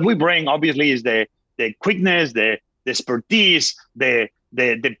 What we bring, obviously, is the quickness, the expertise, the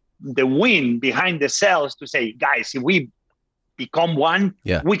wind behind the cells to say, guys, if we become one,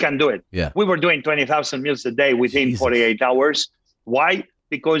 we can do it. Yeah. We were doing 20,000 meals a day within 48 hours. Why?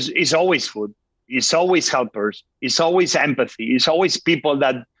 Because it's always food. It's always helpers. It's always empathy. It's always people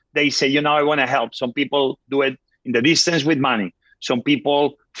that they say, I want to help. Some people do it in the distance with money. Some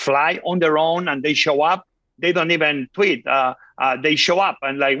people fly on their own and they show up. They don't even tweet. They show up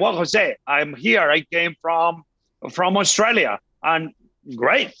and like, well, Jose, I'm here. I came from Australia. And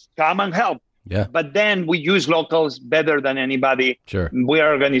great, come and help. Yeah. But then we use locals better than anybody. Sure. We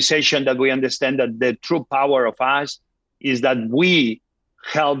are an organization that we understand that the true power of us is that we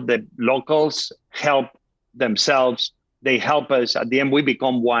help the locals help themselves. They help us. At the end, we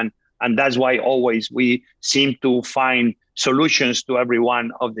become one. And that's why always we seem to find solutions to every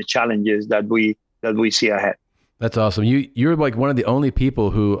one of the challenges that we see ahead. That's awesome. You're like one of the only people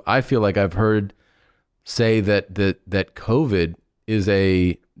who I feel like I've heard say that COVID is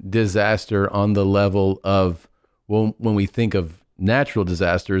a disaster on the level of when we think of natural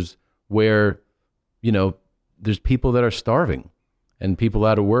disasters where, there's people that are starving and people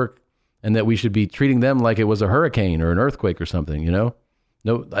out of work, and that we should be treating them like it was a hurricane or an earthquake or something,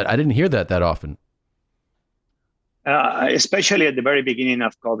 No, I didn't hear that often. Especially at the very beginning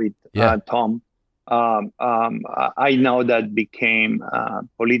of COVID, Tom. I know that became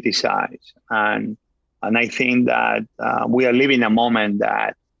politicized, and I think that we are living a moment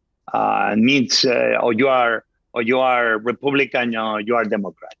that needs or you are Republican or you are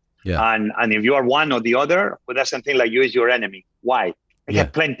Democrat. Yeah. And if you are one or the other, who doesn't think like you is your enemy. Why? I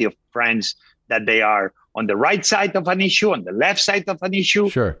have plenty of friends that they are on the right side of an issue, on the left side of an issue.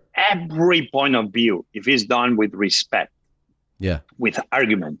 Sure. Every point of view, if it's done with respect, with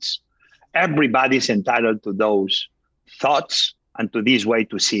arguments, everybody's entitled to those thoughts and to this way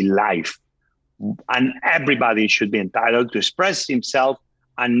to see life. And everybody should be entitled to express himself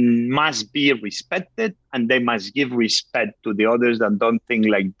and must be respected, and they must give respect to the others that don't think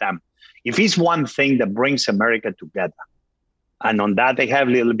like them. If it's one thing that brings America together, and on that I have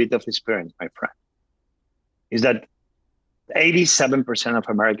a little bit of experience, my friend, is that 87% of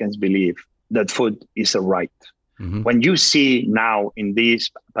Americans believe that food is a right. Mm-hmm. When you see now in this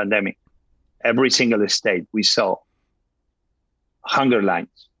pandemic, every single state, we saw hunger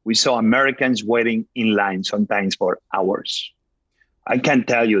lines. We saw Americans waiting in line sometimes for hours. I can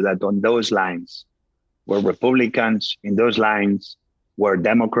tell you that on those lines were Republicans, in those lines were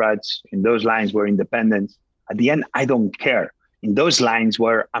Democrats, in those lines were independents. At the end, I don't care. In those lines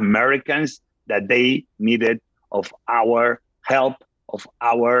were Americans that they needed of our help, of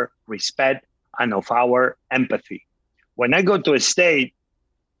our respect, and of our empathy. When I go to a state,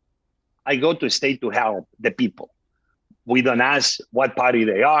 I go to a state to help the people. We don't ask what party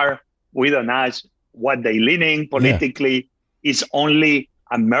they are. We don't ask what they leaning politically. Yeah. It's only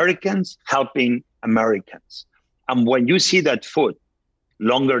Americans helping Americans. And when you see that food,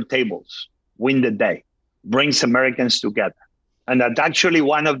 longer tables, win the day, brings Americans together. And that's actually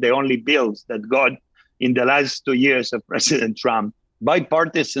one of the only bills that got in the last 2 years of President Trump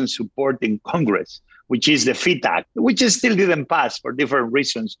bipartisan support in Congress, which is the FIT Act, which still didn't pass for different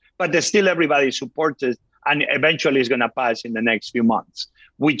reasons, but still everybody supports it, and eventually is going to pass in the next few months,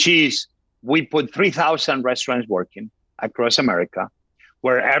 which is we put 3,000 restaurants working across America,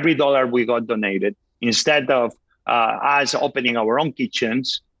 where every dollar we got donated, instead of us opening our own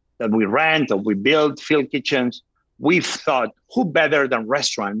kitchens that we rent or we build field kitchens, we've thought, who better than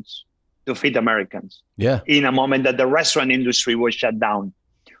restaurants to feed Americans? Yeah. In a moment that the restaurant industry was shut down.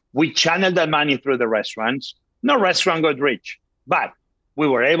 We channeled that money through the restaurants. No restaurant got rich, but we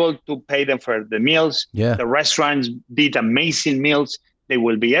were able to pay them for the meals. Yeah. The restaurants did amazing meals. They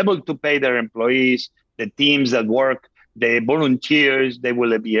will be able to pay their employees, the teams that work, the volunteers. They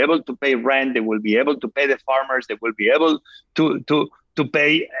will be able to pay rent. They will be able to pay the farmers. They will be able to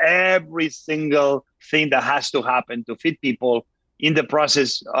pay every single thing that has to happen to feed people. In the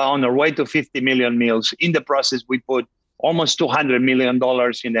process, on our way to 50 million meals, in the process, we put almost $200 million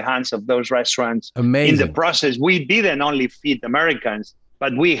in the hands of those restaurants. Amazing. In the process, we didn't only feed Americans,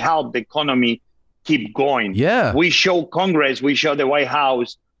 but we helped the economy keep going. Yeah. We show Congress, we show the White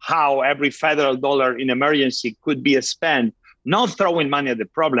House how every federal dollar in emergency could be spent, not throwing money at the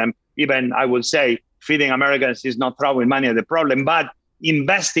problem. Even I would say feeding Americans is not throwing money at the problem, but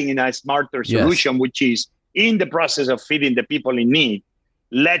investing in a smarter solution, which is in the process of feeding the people in need,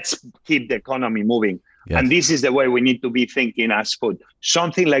 let's keep the economy moving. Yes. And this is the way we need to be thinking as food.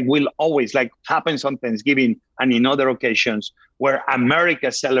 Something like will always, like happens on Thanksgiving and in other occasions, where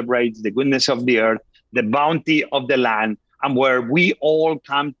America celebrates the goodness of the earth, the bounty of the land, and where we all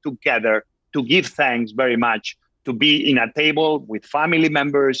come together to give thanks very much, to be in a table with family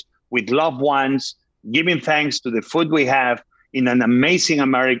members, with loved ones, giving thanks to the food we have in an amazing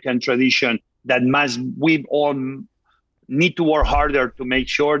American tradition that we all need to work harder to make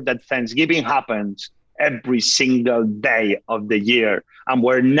sure that Thanksgiving happens every single day of the year, and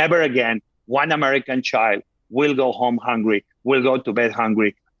where never again one American child will go home hungry, will go to bed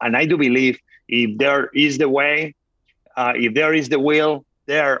hungry. And I do believe if there is the way, if there is the will,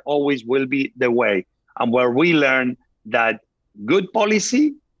 there always will be the way. And where we learn that good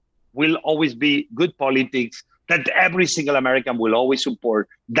policy will always be good politics, that every single American will always support.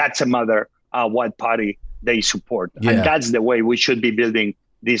 That's a matter what party they support. Yeah. And that's the way we should be building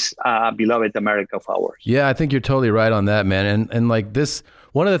this beloved America of ours. Yeah, I think you're totally right on that, man. And like this,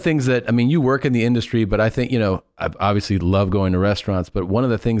 one of the things that, I mean, you work in the industry, but I think, I obviously love going to restaurants, but one of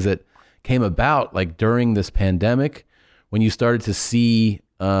the things that came about like during this pandemic, when you started to see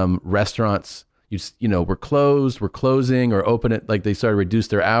restaurants, were closing or open it, like they started to reduce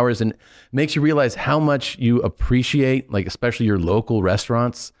their hours, and it makes you realize how much you appreciate, like, especially your local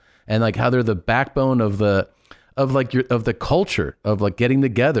restaurants, and like how they're the backbone of the culture of like getting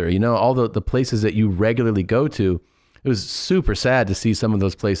together, all the places that you regularly go to. It was super sad to see some of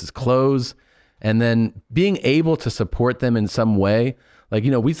those places close, and then being able to support them in some way. Like,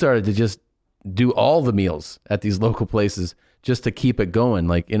 we started to just do all the meals at these local places just to keep it going.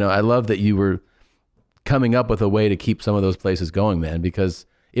 Like, I love that you were coming up with a way to keep some of those places going, man, because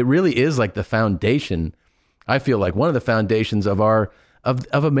it really is like the foundation. I feel like one of the foundations of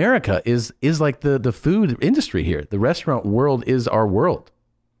of America is like the food industry here. The restaurant world is our world.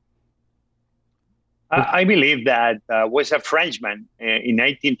 I believe that was a Frenchman in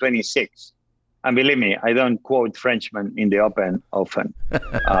 1826. And believe me, I don't quote Frenchmen in the open often.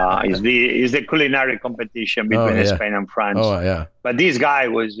 It's the culinary competition between Spain and France. Oh, yeah. But this guy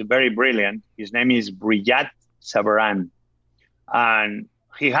was very brilliant. His name is Brillat Savarin. And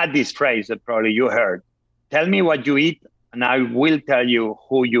he had this phrase that probably you heard: "Tell me what you eat, and I will tell you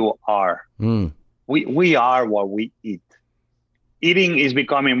who you are." We are what we eat. Eating is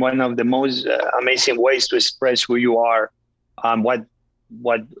becoming one of the most amazing ways to express who you are,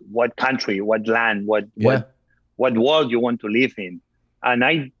 what country, what land, what world you want to live in. And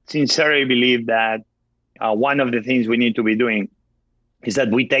I sincerely believe that one of the things we need to be doing is that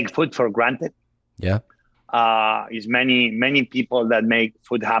we take food for granted. Yeah. Is many people that make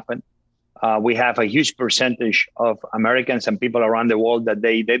food happen. We have a huge percentage of Americans and people around the world that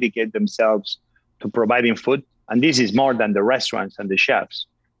they dedicate themselves to providing food. And this is more than the restaurants and the chefs.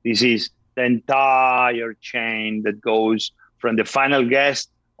 This is the entire chain that goes from the final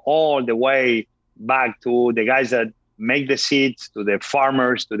guest all the way back to the guys that make the seats, to the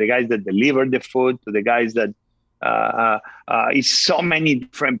farmers, to the guys that deliver the food, to the guys that it's so many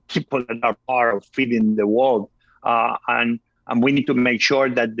different people that are part of feeding the world. And we need to make sure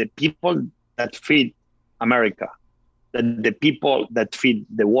that the people that feed America, that the people that feed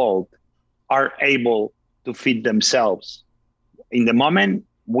the world are able to feed themselves. In the moment,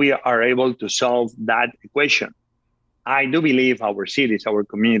 we are able to solve that equation. I do believe our cities, our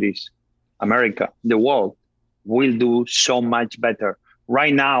communities, America, the world will do so much better.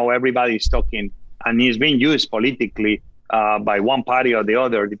 Right now, everybody is talking, and it's being used politically by one party or the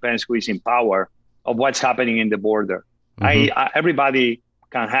other, depends who is in power, of what's happening in the border. Everybody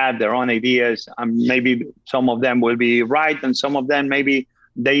can have their own ideas, and maybe some of them will be right, and some of them maybe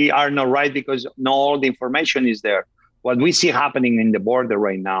they are not right because not all the information is there. What we see happening in the border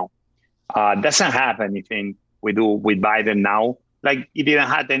right now doesn't have anything we do with Biden now, like it didn't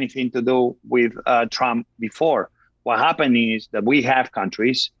have anything to do with Trump before. What happened is that we have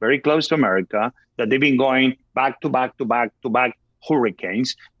countries very close to America that they've been going back to back to back to back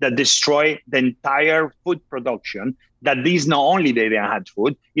hurricanes that destroy the entire food production. That these not only they didn't have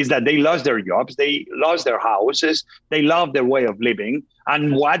food, is that they lost their jobs, they lost their houses, they lost their way of living.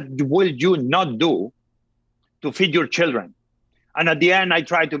 And what will you not do to feed your children? And at the end, I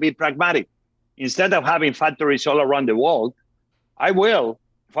try to be pragmatic. Instead of having factories all around the world, I will,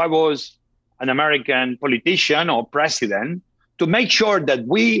 if I was an American politician or president, to make sure that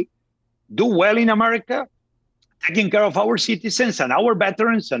we do well in America, taking care of our citizens and our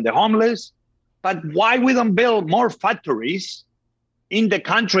veterans and the homeless. But why we don't build more factories in the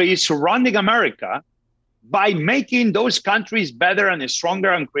countries surrounding America by making those countries better and stronger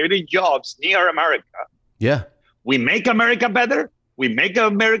and creating jobs near America? Yeah. We make America better. We make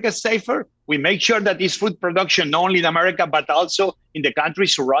America safer. We make sure that this food production, not only in America, but also in the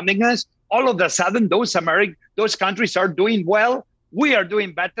countries surrounding us, all of a sudden, those countries are doing well. We are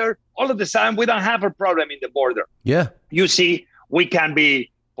doing better. All of a sudden, we don't have a problem in the border. Yeah. You see, we can be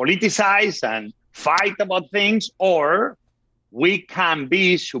politicized and fight about things, or we can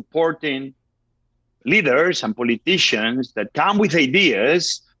be supporting leaders and politicians that come with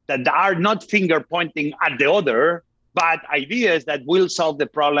ideas that are not finger pointing at the other, but ideas that will solve the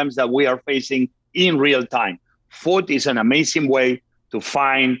problems that we are facing in real time. Food is an amazing way to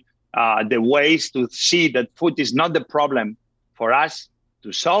find the ways to see that food is not the problem for us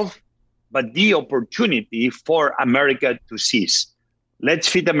to solve, but the opportunity for America to seize. Let's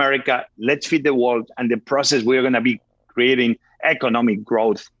feed America, let's feed the world, and the process we're going to be creating economic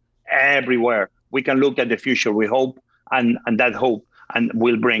growth everywhere. We can look at the future, we hope, and that hope and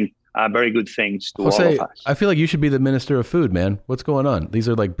will bring very good things to José, all of us. I feel like you should be the minister of food, man. What's going on? These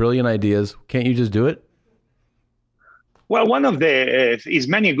are like brilliant ideas. Can't you just do it? Well, one of the is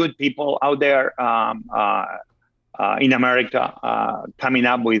many good people out there in America coming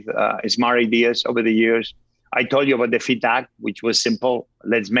up with smart ideas over the years. I told you about the FIT Act, which was simple.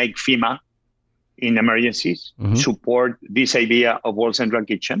 Let's make FEMA in emergencies, support this idea of World Central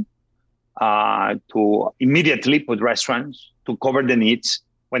Kitchen to immediately put restaurants to cover the needs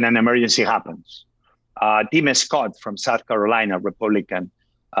when an emergency happens. Tim Scott from South Carolina, Republican,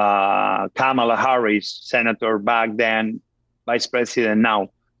 Kamala Harris, Senator back then, Vice President now,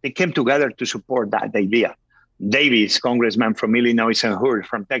 they came together to support that idea. Davis, Congressman from Illinois, and Hurd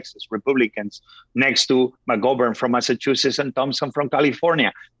from Texas, Republicans, next to McGovern from Massachusetts and Thompson from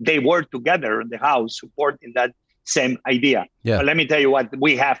California. They were together in the House supporting that same idea. Yeah. But let me tell you what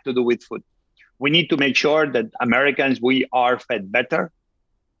we have to do with food. We need to make sure that Americans, we are fed better,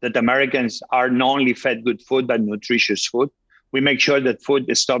 that Americans are not only fed good food, but nutritious food. We make sure that food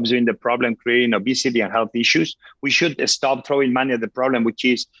stops being the problem, creating obesity and health issues. We should stop throwing money at the problem, which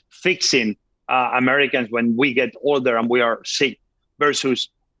is fixing Americans when we get older and we are sick, versus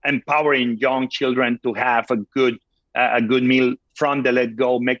empowering young children to have a good meal from the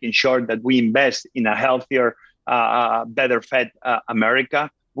let-go, making sure that we invest in a healthier better fed America.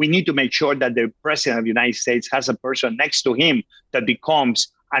 We need to make sure that the president of the United States has a person next to him that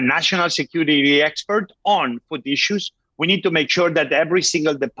becomes a national security expert on food issues. We need to make sure that every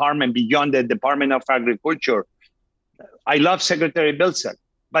single department beyond the Department of Agriculture, I love Secretary Bilsek,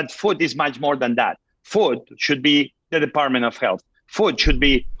 but food is much more than that. Food should be the Department of Health. Food should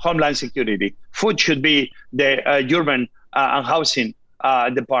be Homeland Security. Food should be the Urban and Housing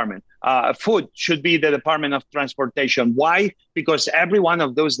Department. Food should be the Department of Transportation. Why? Because every one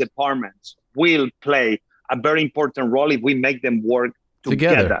of those departments will play a very important role if we make them work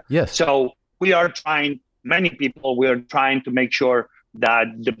together. Yes. So we are trying, many people, we are trying to make sure that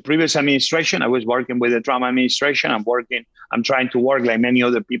the previous administration, I was working with the Trump administration, I'm trying to work like many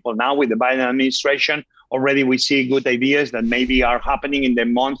other people now with the Biden administration. Already we see good ideas that maybe are happening in the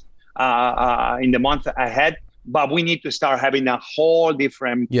month ahead, but we need to start having a whole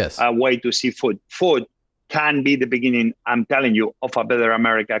different way to see food. Food can be the beginning, I'm telling you, of a better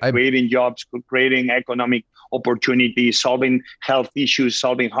America, creating jobs, creating economic opportunities, solving health issues,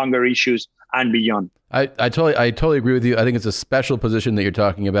 solving hunger issues, and beyond. I totally agree with you. I think it's a special position that you're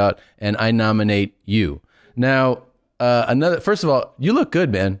talking about, and I nominate you. Now, first of all, you look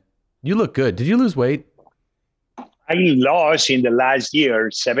good, man. You look good. Did you lose weight? I lost in the last year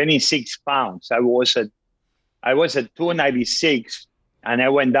 76 pounds. I was at 296, and I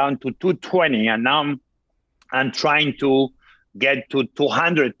went down to 220, and now I'm trying to get to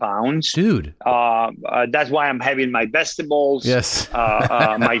 200 pounds. Dude. That's why I'm having my vegetables, yes.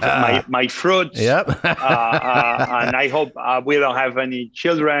 my fruits. Yep. And I hope we don't have any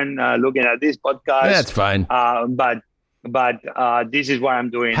children looking at this podcast. That's fine. But this is what I'm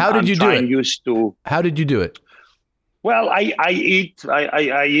doing. How did you do it? How did you do it? Well, I eat,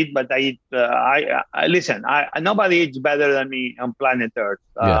 but I eat. Listen. Nobody eats better than me on planet Earth.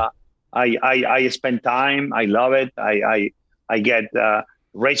 I spend time. I love it. I get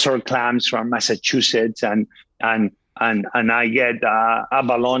razor clams from Massachusetts, and I get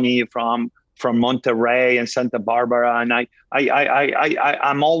abalone from Monterey and Santa Barbara, and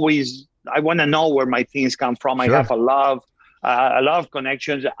I'm always, I want to know where my things come from. Sure. I have a lot of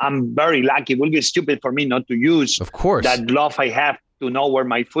connections. I'm very lucky. It will be stupid for me not to use, of course, that love I have to know where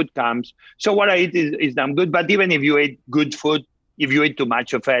my food comes. So what I eat is damn good. But even if you eat good food, if you eat too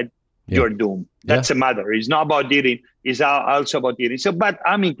much of it, you're doomed. That's a matter. It's not about eating. It's also about eating. So, but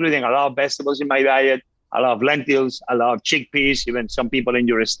I'm including a lot of vegetables in my diet. I love lentils. I love chickpeas. Even some people in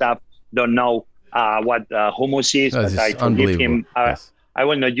your staff don't know what hummus is. But I forgive him. Yes. I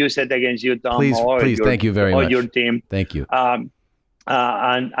will not use it against you, Tom. Please, thank you very much. Or your team. Thank you. And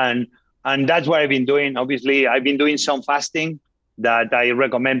that's what I've been doing. Obviously, I've been doing some fasting that I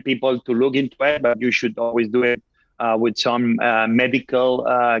recommend people to look into it, but you should always do it with some medical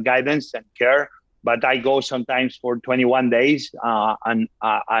guidance and care. But I go sometimes for 21 days, and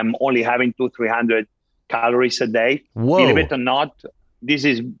I'm only having 200-300 calories a day. Whoa. Believe it or not, this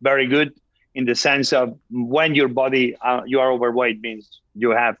is very good in the sense of when your body, you are overweight, means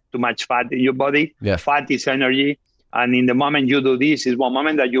you have too much fat in your body. Yeah. Fat is energy. And in the moment you do this is one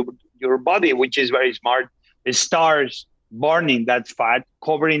moment that your body, which is very smart, it starts burning that fat,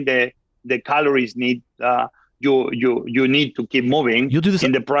 covering the calories need. You need to keep moving. You'll do this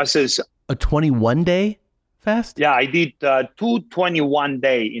in the process. A 21-day fast? Yeah, I did 221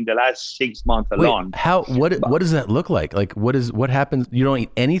 day in the last 6 months alone. Wait, what does that look like? Like what happens? You don't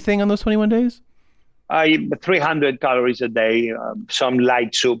eat anything on those 21 days? I eat 300 calories a day, some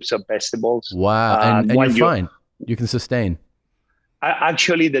light soups of vegetables. Wow, and you're fine. You can sustain.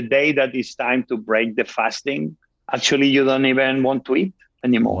 Actually, the day that it's time to break the fasting, actually you don't even want to eat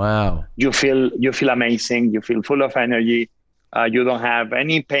anymore. Wow. You feel amazing. You feel full of energy. You don't have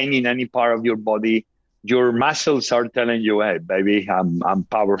any pain in any part of your body. Your muscles are telling you, "Hey, baby, I'm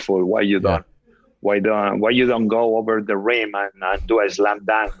powerful. Why you don't go over the rim and do a slam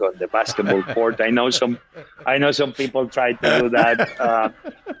dunk on the basketball court?" I know some people try to do that.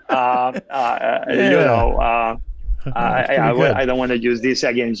 I don't want to use this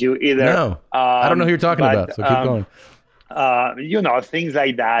against you either. No, I don't know who you're talking about. So keep going. Things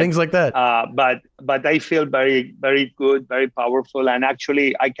like that. Things like that. But I feel very, very good, very powerful. And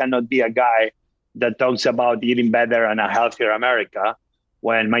actually, I cannot be a guy that talks about eating better and a healthier America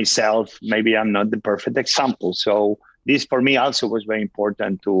when myself, maybe I'm not the perfect example. So this for me also was very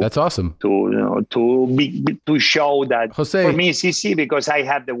important to. That's awesome. To show that José, for me it's easy because I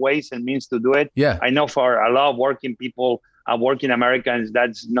have the ways and means to do it. Yeah. I know for a lot of working people, working Americans,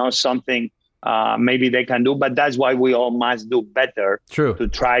 that's not something maybe they can do, but that's why we all must do better. True. To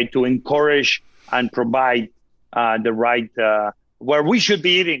try to encourage and provide the right where we should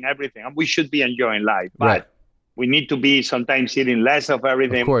be eating everything and we should be enjoying life. But right. We need to be sometimes eating less of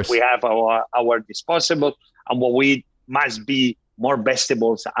everything. Of course. We have our disposable, and what we must be more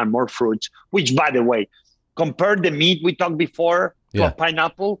vegetables and more fruits, which, by the way, compare the meat we talked before to a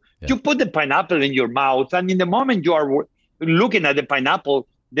pineapple. You put the pineapple in your mouth, and in the moment you are looking at the pineapple,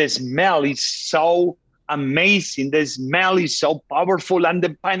 the smell is so amazing. The smell is so powerful, and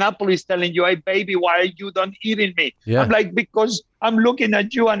the pineapple is telling you, "Hey, baby, why are you not eating me?" I'm like, because I'm looking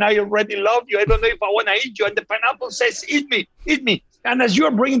at you, and I already love you. I don't know if I want to eat you. And the pineapple says, "Eat me, eat me." And as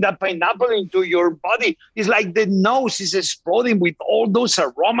you're bringing that pineapple into your body, it's like the nose is exploding with all those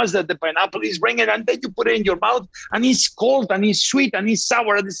aromas that the pineapple is bringing, and then you put it in your mouth, and it's cold, and it's sweet, and it's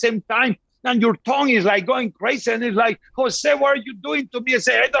sour at the same time. And your tongue is like going crazy, and it's like, "Jose, what are you doing to me?" I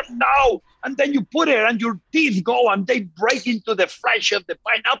say, "I don't know." And then you put it, and your teeth go, and they break into the flesh of the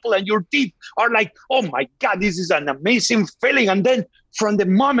pineapple, and your teeth are like, "Oh my God, this is an amazing feeling." And then from the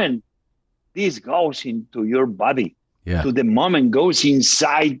moment this goes into your body, to the moment goes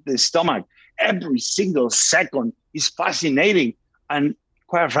inside the stomach, every single second is fascinating. And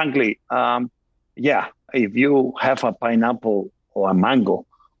quite frankly, if you have a pineapple or a mango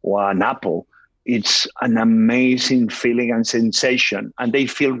or an apple, it's an amazing feeling and sensation, and they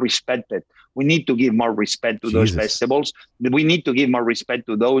feel respected. We need to give more respect to those vegetables. We need to give more respect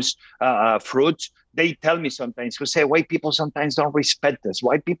to those fruits. They tell me sometimes, who say, why people sometimes don't respect us?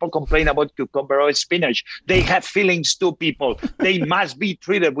 Why people complain about cucumber or spinach? They have feelings too, people. They must be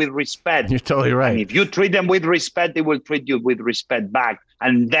treated with respect. You're totally right. And if you treat them with respect, they will treat you with respect back.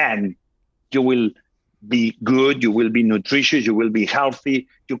 And then you will be good, you will be nutritious, you will be healthy,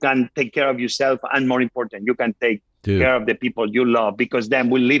 you can take care of yourself, and more important, you can take care of the people you love, because then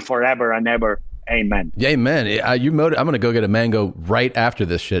we'll live forever and ever. Amen. Yeah, amen. I'm going to go get a mango right after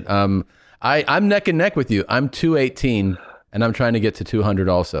this shit. I'm neck and neck with you. I'm 218 and I'm trying to get to 200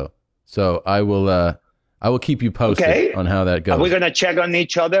 also. So I will keep you posted on how that goes. We're going to check on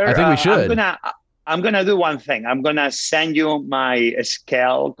each other. I think we should. I'm going to do one thing. I'm going to send you my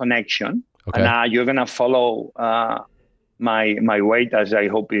scale connection. Okay. And you're going to follow my weight as I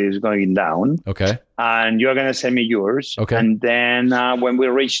hope it is going down. Okay. And you're going to send me yours. Okay. And then when we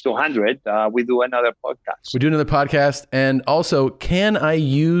reach 200, we do another podcast. We do another podcast. And also, can I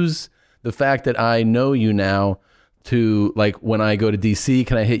use the fact that I know you now to, like, when I go to DC,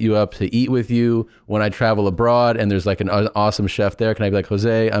 can I hit you up to eat with you? When I travel abroad and there's like an awesome chef there, can I be like,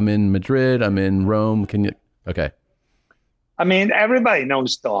 Jose, I'm in Madrid, I'm in Rome. Can you? Okay. I mean, everybody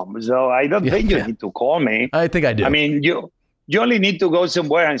knows Tom, so I don't think you need to call me. I think I do. I mean, you only need to go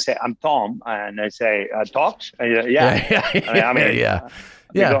somewhere and say, I'm Tom, and I say, Talks?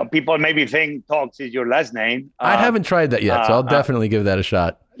 People maybe think Talks is your last name. I haven't tried that yet, so I'll definitely give that a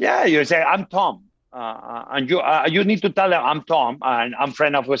shot. Yeah, you say, I'm Tom. And you need to tell them I'm Tom and I'm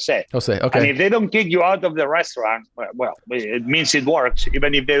friend of Jose. Jose, okay. And if they don't kick you out of the restaurant, well, it means it works,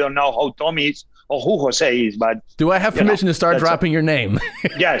 even if they don't know how Tom is or who Jose is. But do I have permission to start dropping your name?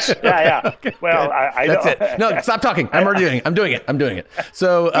 Yes. Yeah. Okay, well, that's it. No, stop talking. I'm doing it.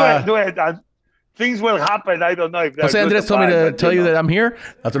 So do it. Things will happen. I don't know if Josè Andrès told me to tell you that I'm here.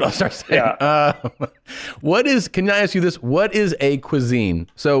 That's what I'll start saying. Yeah. Can I ask you this? What is a cuisine?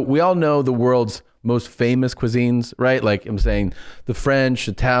 So we all know the world's most famous cuisines, right? Like I'm saying, the French,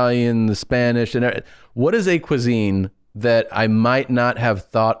 Italian, the Spanish, and what is a cuisine that I might not have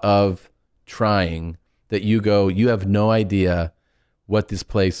thought of trying, that you have no idea what this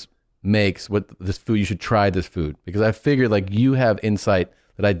place makes, what this food, you should try this food? Because I figured like you have insight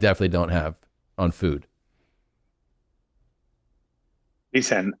that I definitely don't have on food.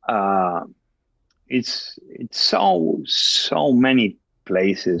 Listen, it's so many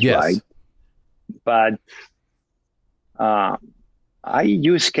places, right? But I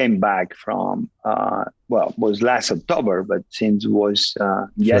just came back from it was last October, but since it was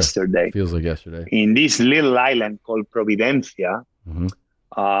yesterday. Feels like yesterday. In this little island called Providencia,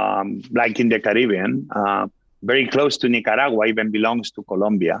 like in the Caribbean, very close to Nicaragua, even belongs to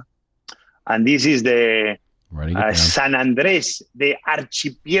Colombia. And this is the San Andrés, the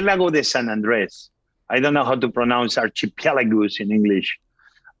Archipelago de San Andrés. I don't know how to pronounce archipelagos in English.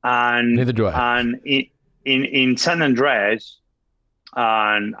 And neither do I. And in San Andrés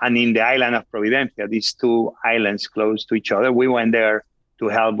and in the island of Providencia, these two islands close to each other, we went there to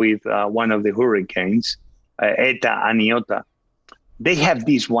help with one of the hurricanes, Eta and Iota. They have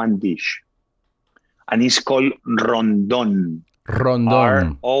this one dish, and it's called rondon.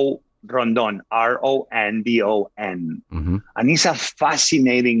 Rondon. Rondon, R-O-N-D-O-N. And it's a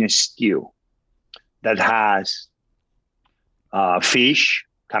fascinating stew that has fish,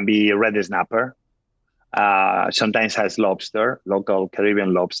 can be red snapper, sometimes has lobster, local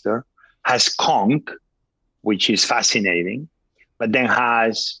Caribbean lobster, has conch, which is fascinating, but then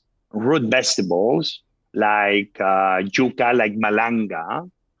has root vegetables like yuca, like malanga.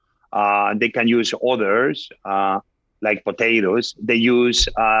 They can use others like potatoes. They use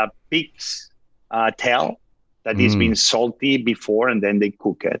pig's tail that is been salty before, and then they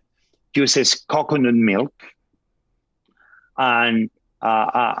cook it. Uses coconut milk, and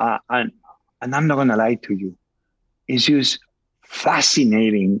I'm not gonna lie to you, it's just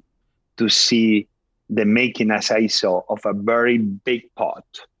fascinating to see the making, as I saw, of a very big pot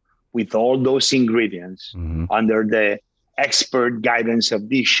with all those ingredients under the expert guidance of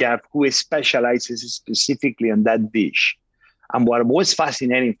this chef who specializes specifically on that dish. And what was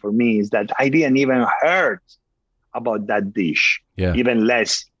fascinating for me is that I didn't even heard about that dish, even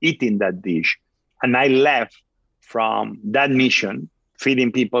less eating that dish. And I left from that mission,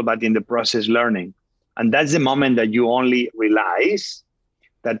 feeding people, but in the process learning. And that's the moment that you only realize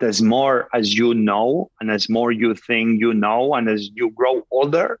that as more as you know, and as more you think you know, and as you grow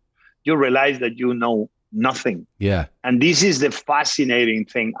older, you realize that you know nothing. Yeah. And this is the fascinating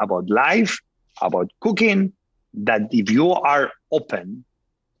thing about life, about cooking, that if you are open,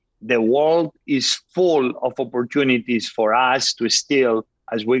 the world is full of opportunities for us to still,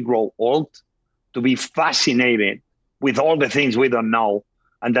 as we grow old, to be fascinated with all the things we don't know.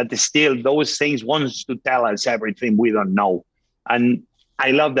 And that still those things wants to tell us everything we don't know. And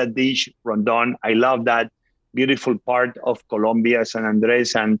I love that dish, Rondon. I love that beautiful part of Colombia, San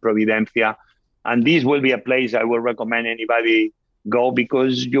Andres and Providencia. And this will be a place I will recommend anybody go,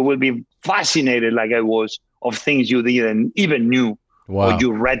 because you will be fascinated, like I was, of things you didn't even knew or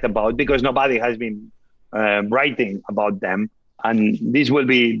you read about, because nobody has been writing about them. And this will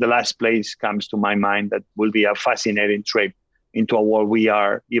be the last place comes to my mind that will be a fascinating trip into a world we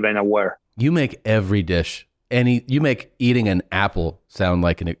are even aware. You make every dish. You make eating an apple sound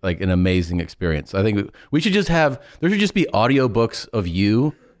like an amazing experience. I think we should just there should just be audiobooks of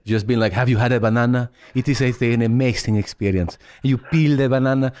you just being like, have you had a banana? It is an amazing experience. You peel the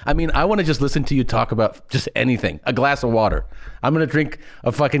banana. I mean, I want to just listen to you talk about just anything. A glass of water. I'm going to drink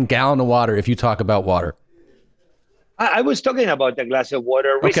a fucking gallon of water if you talk about water. I was talking about a glass of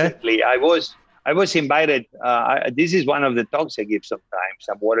water recently. Okay. I was invited. This is one of the talks I give sometimes.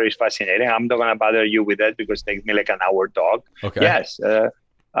 And water is fascinating. I'm not going to bother you with that because it takes me like an hour talk. Okay. Yes.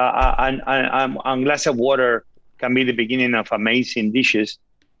 And glass of water can be the beginning of amazing dishes.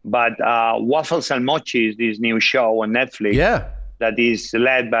 But Waffles and Mochi is this new show on Netflix. Yeah. That is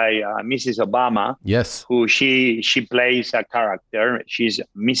led by Mrs. Obama. Yes. Who she plays a character. She's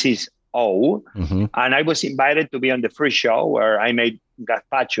Mrs. O. And I was invited to be on the first show where I made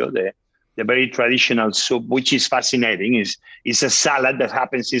gazpacho, the very traditional soup, which is fascinating. It's a salad that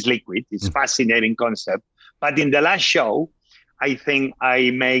happens is liquid. It's fascinating concept. But in the last show, I think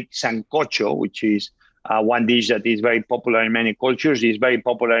I make sancocho, which is one dish that is very popular in many cultures. It's very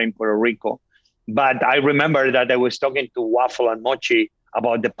popular in Puerto Rico. But I remember that I was talking to Waffle and Mochi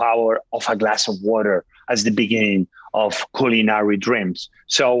about the power of a glass of water as the beginning of culinary dreams.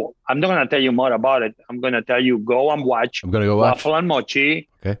 So I'm not going to tell you more about it. I'm going to tell you, go and watch. I'm going to go watch Waffle and Mochi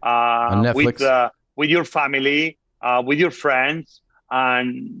on Netflix. With your family, with your friends.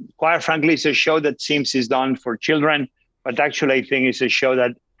 And quite frankly, it's a show that seems is done for children, but actually I think it's a show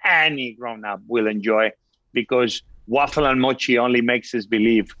that any grown-up will enjoy, because Waffle and Mochi only makes us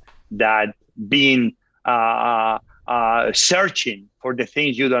believe that being searching for the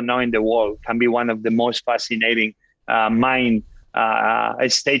things you don't know in the world can be one of the most fascinating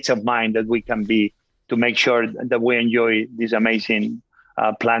states of mind that we can be, to make sure that we enjoy this amazing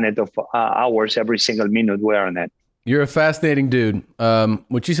planet of ours every single minute we're on it. You're a fascinating dude.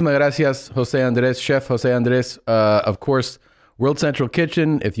 Muchísimas gracias, Josè Andrès, Chef Josè Andrès. Of course, World Central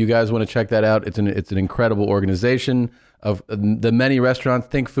Kitchen, if you guys want to check that out, it's an incredible organization. Of the many restaurants,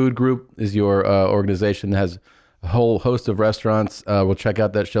 Think Food Group is your organization that has a whole host of restaurants. We'll check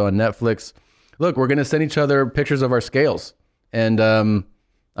out that show on Netflix. Look, we're going to send each other pictures of our scales. And I'm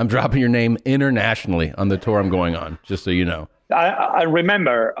dropping your name internationally on the tour I'm going on, just so you know. I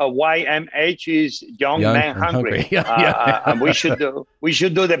remember YMH is Young Man Hungry. And we should do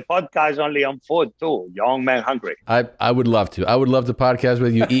the podcast only on food too. Young Man Hungry. I would love to. I would love to podcast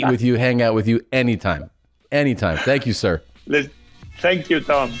with you, eat with you, hang out with you anytime. Anytime. Thank you, sir. Thank you,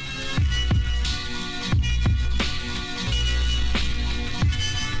 Tom.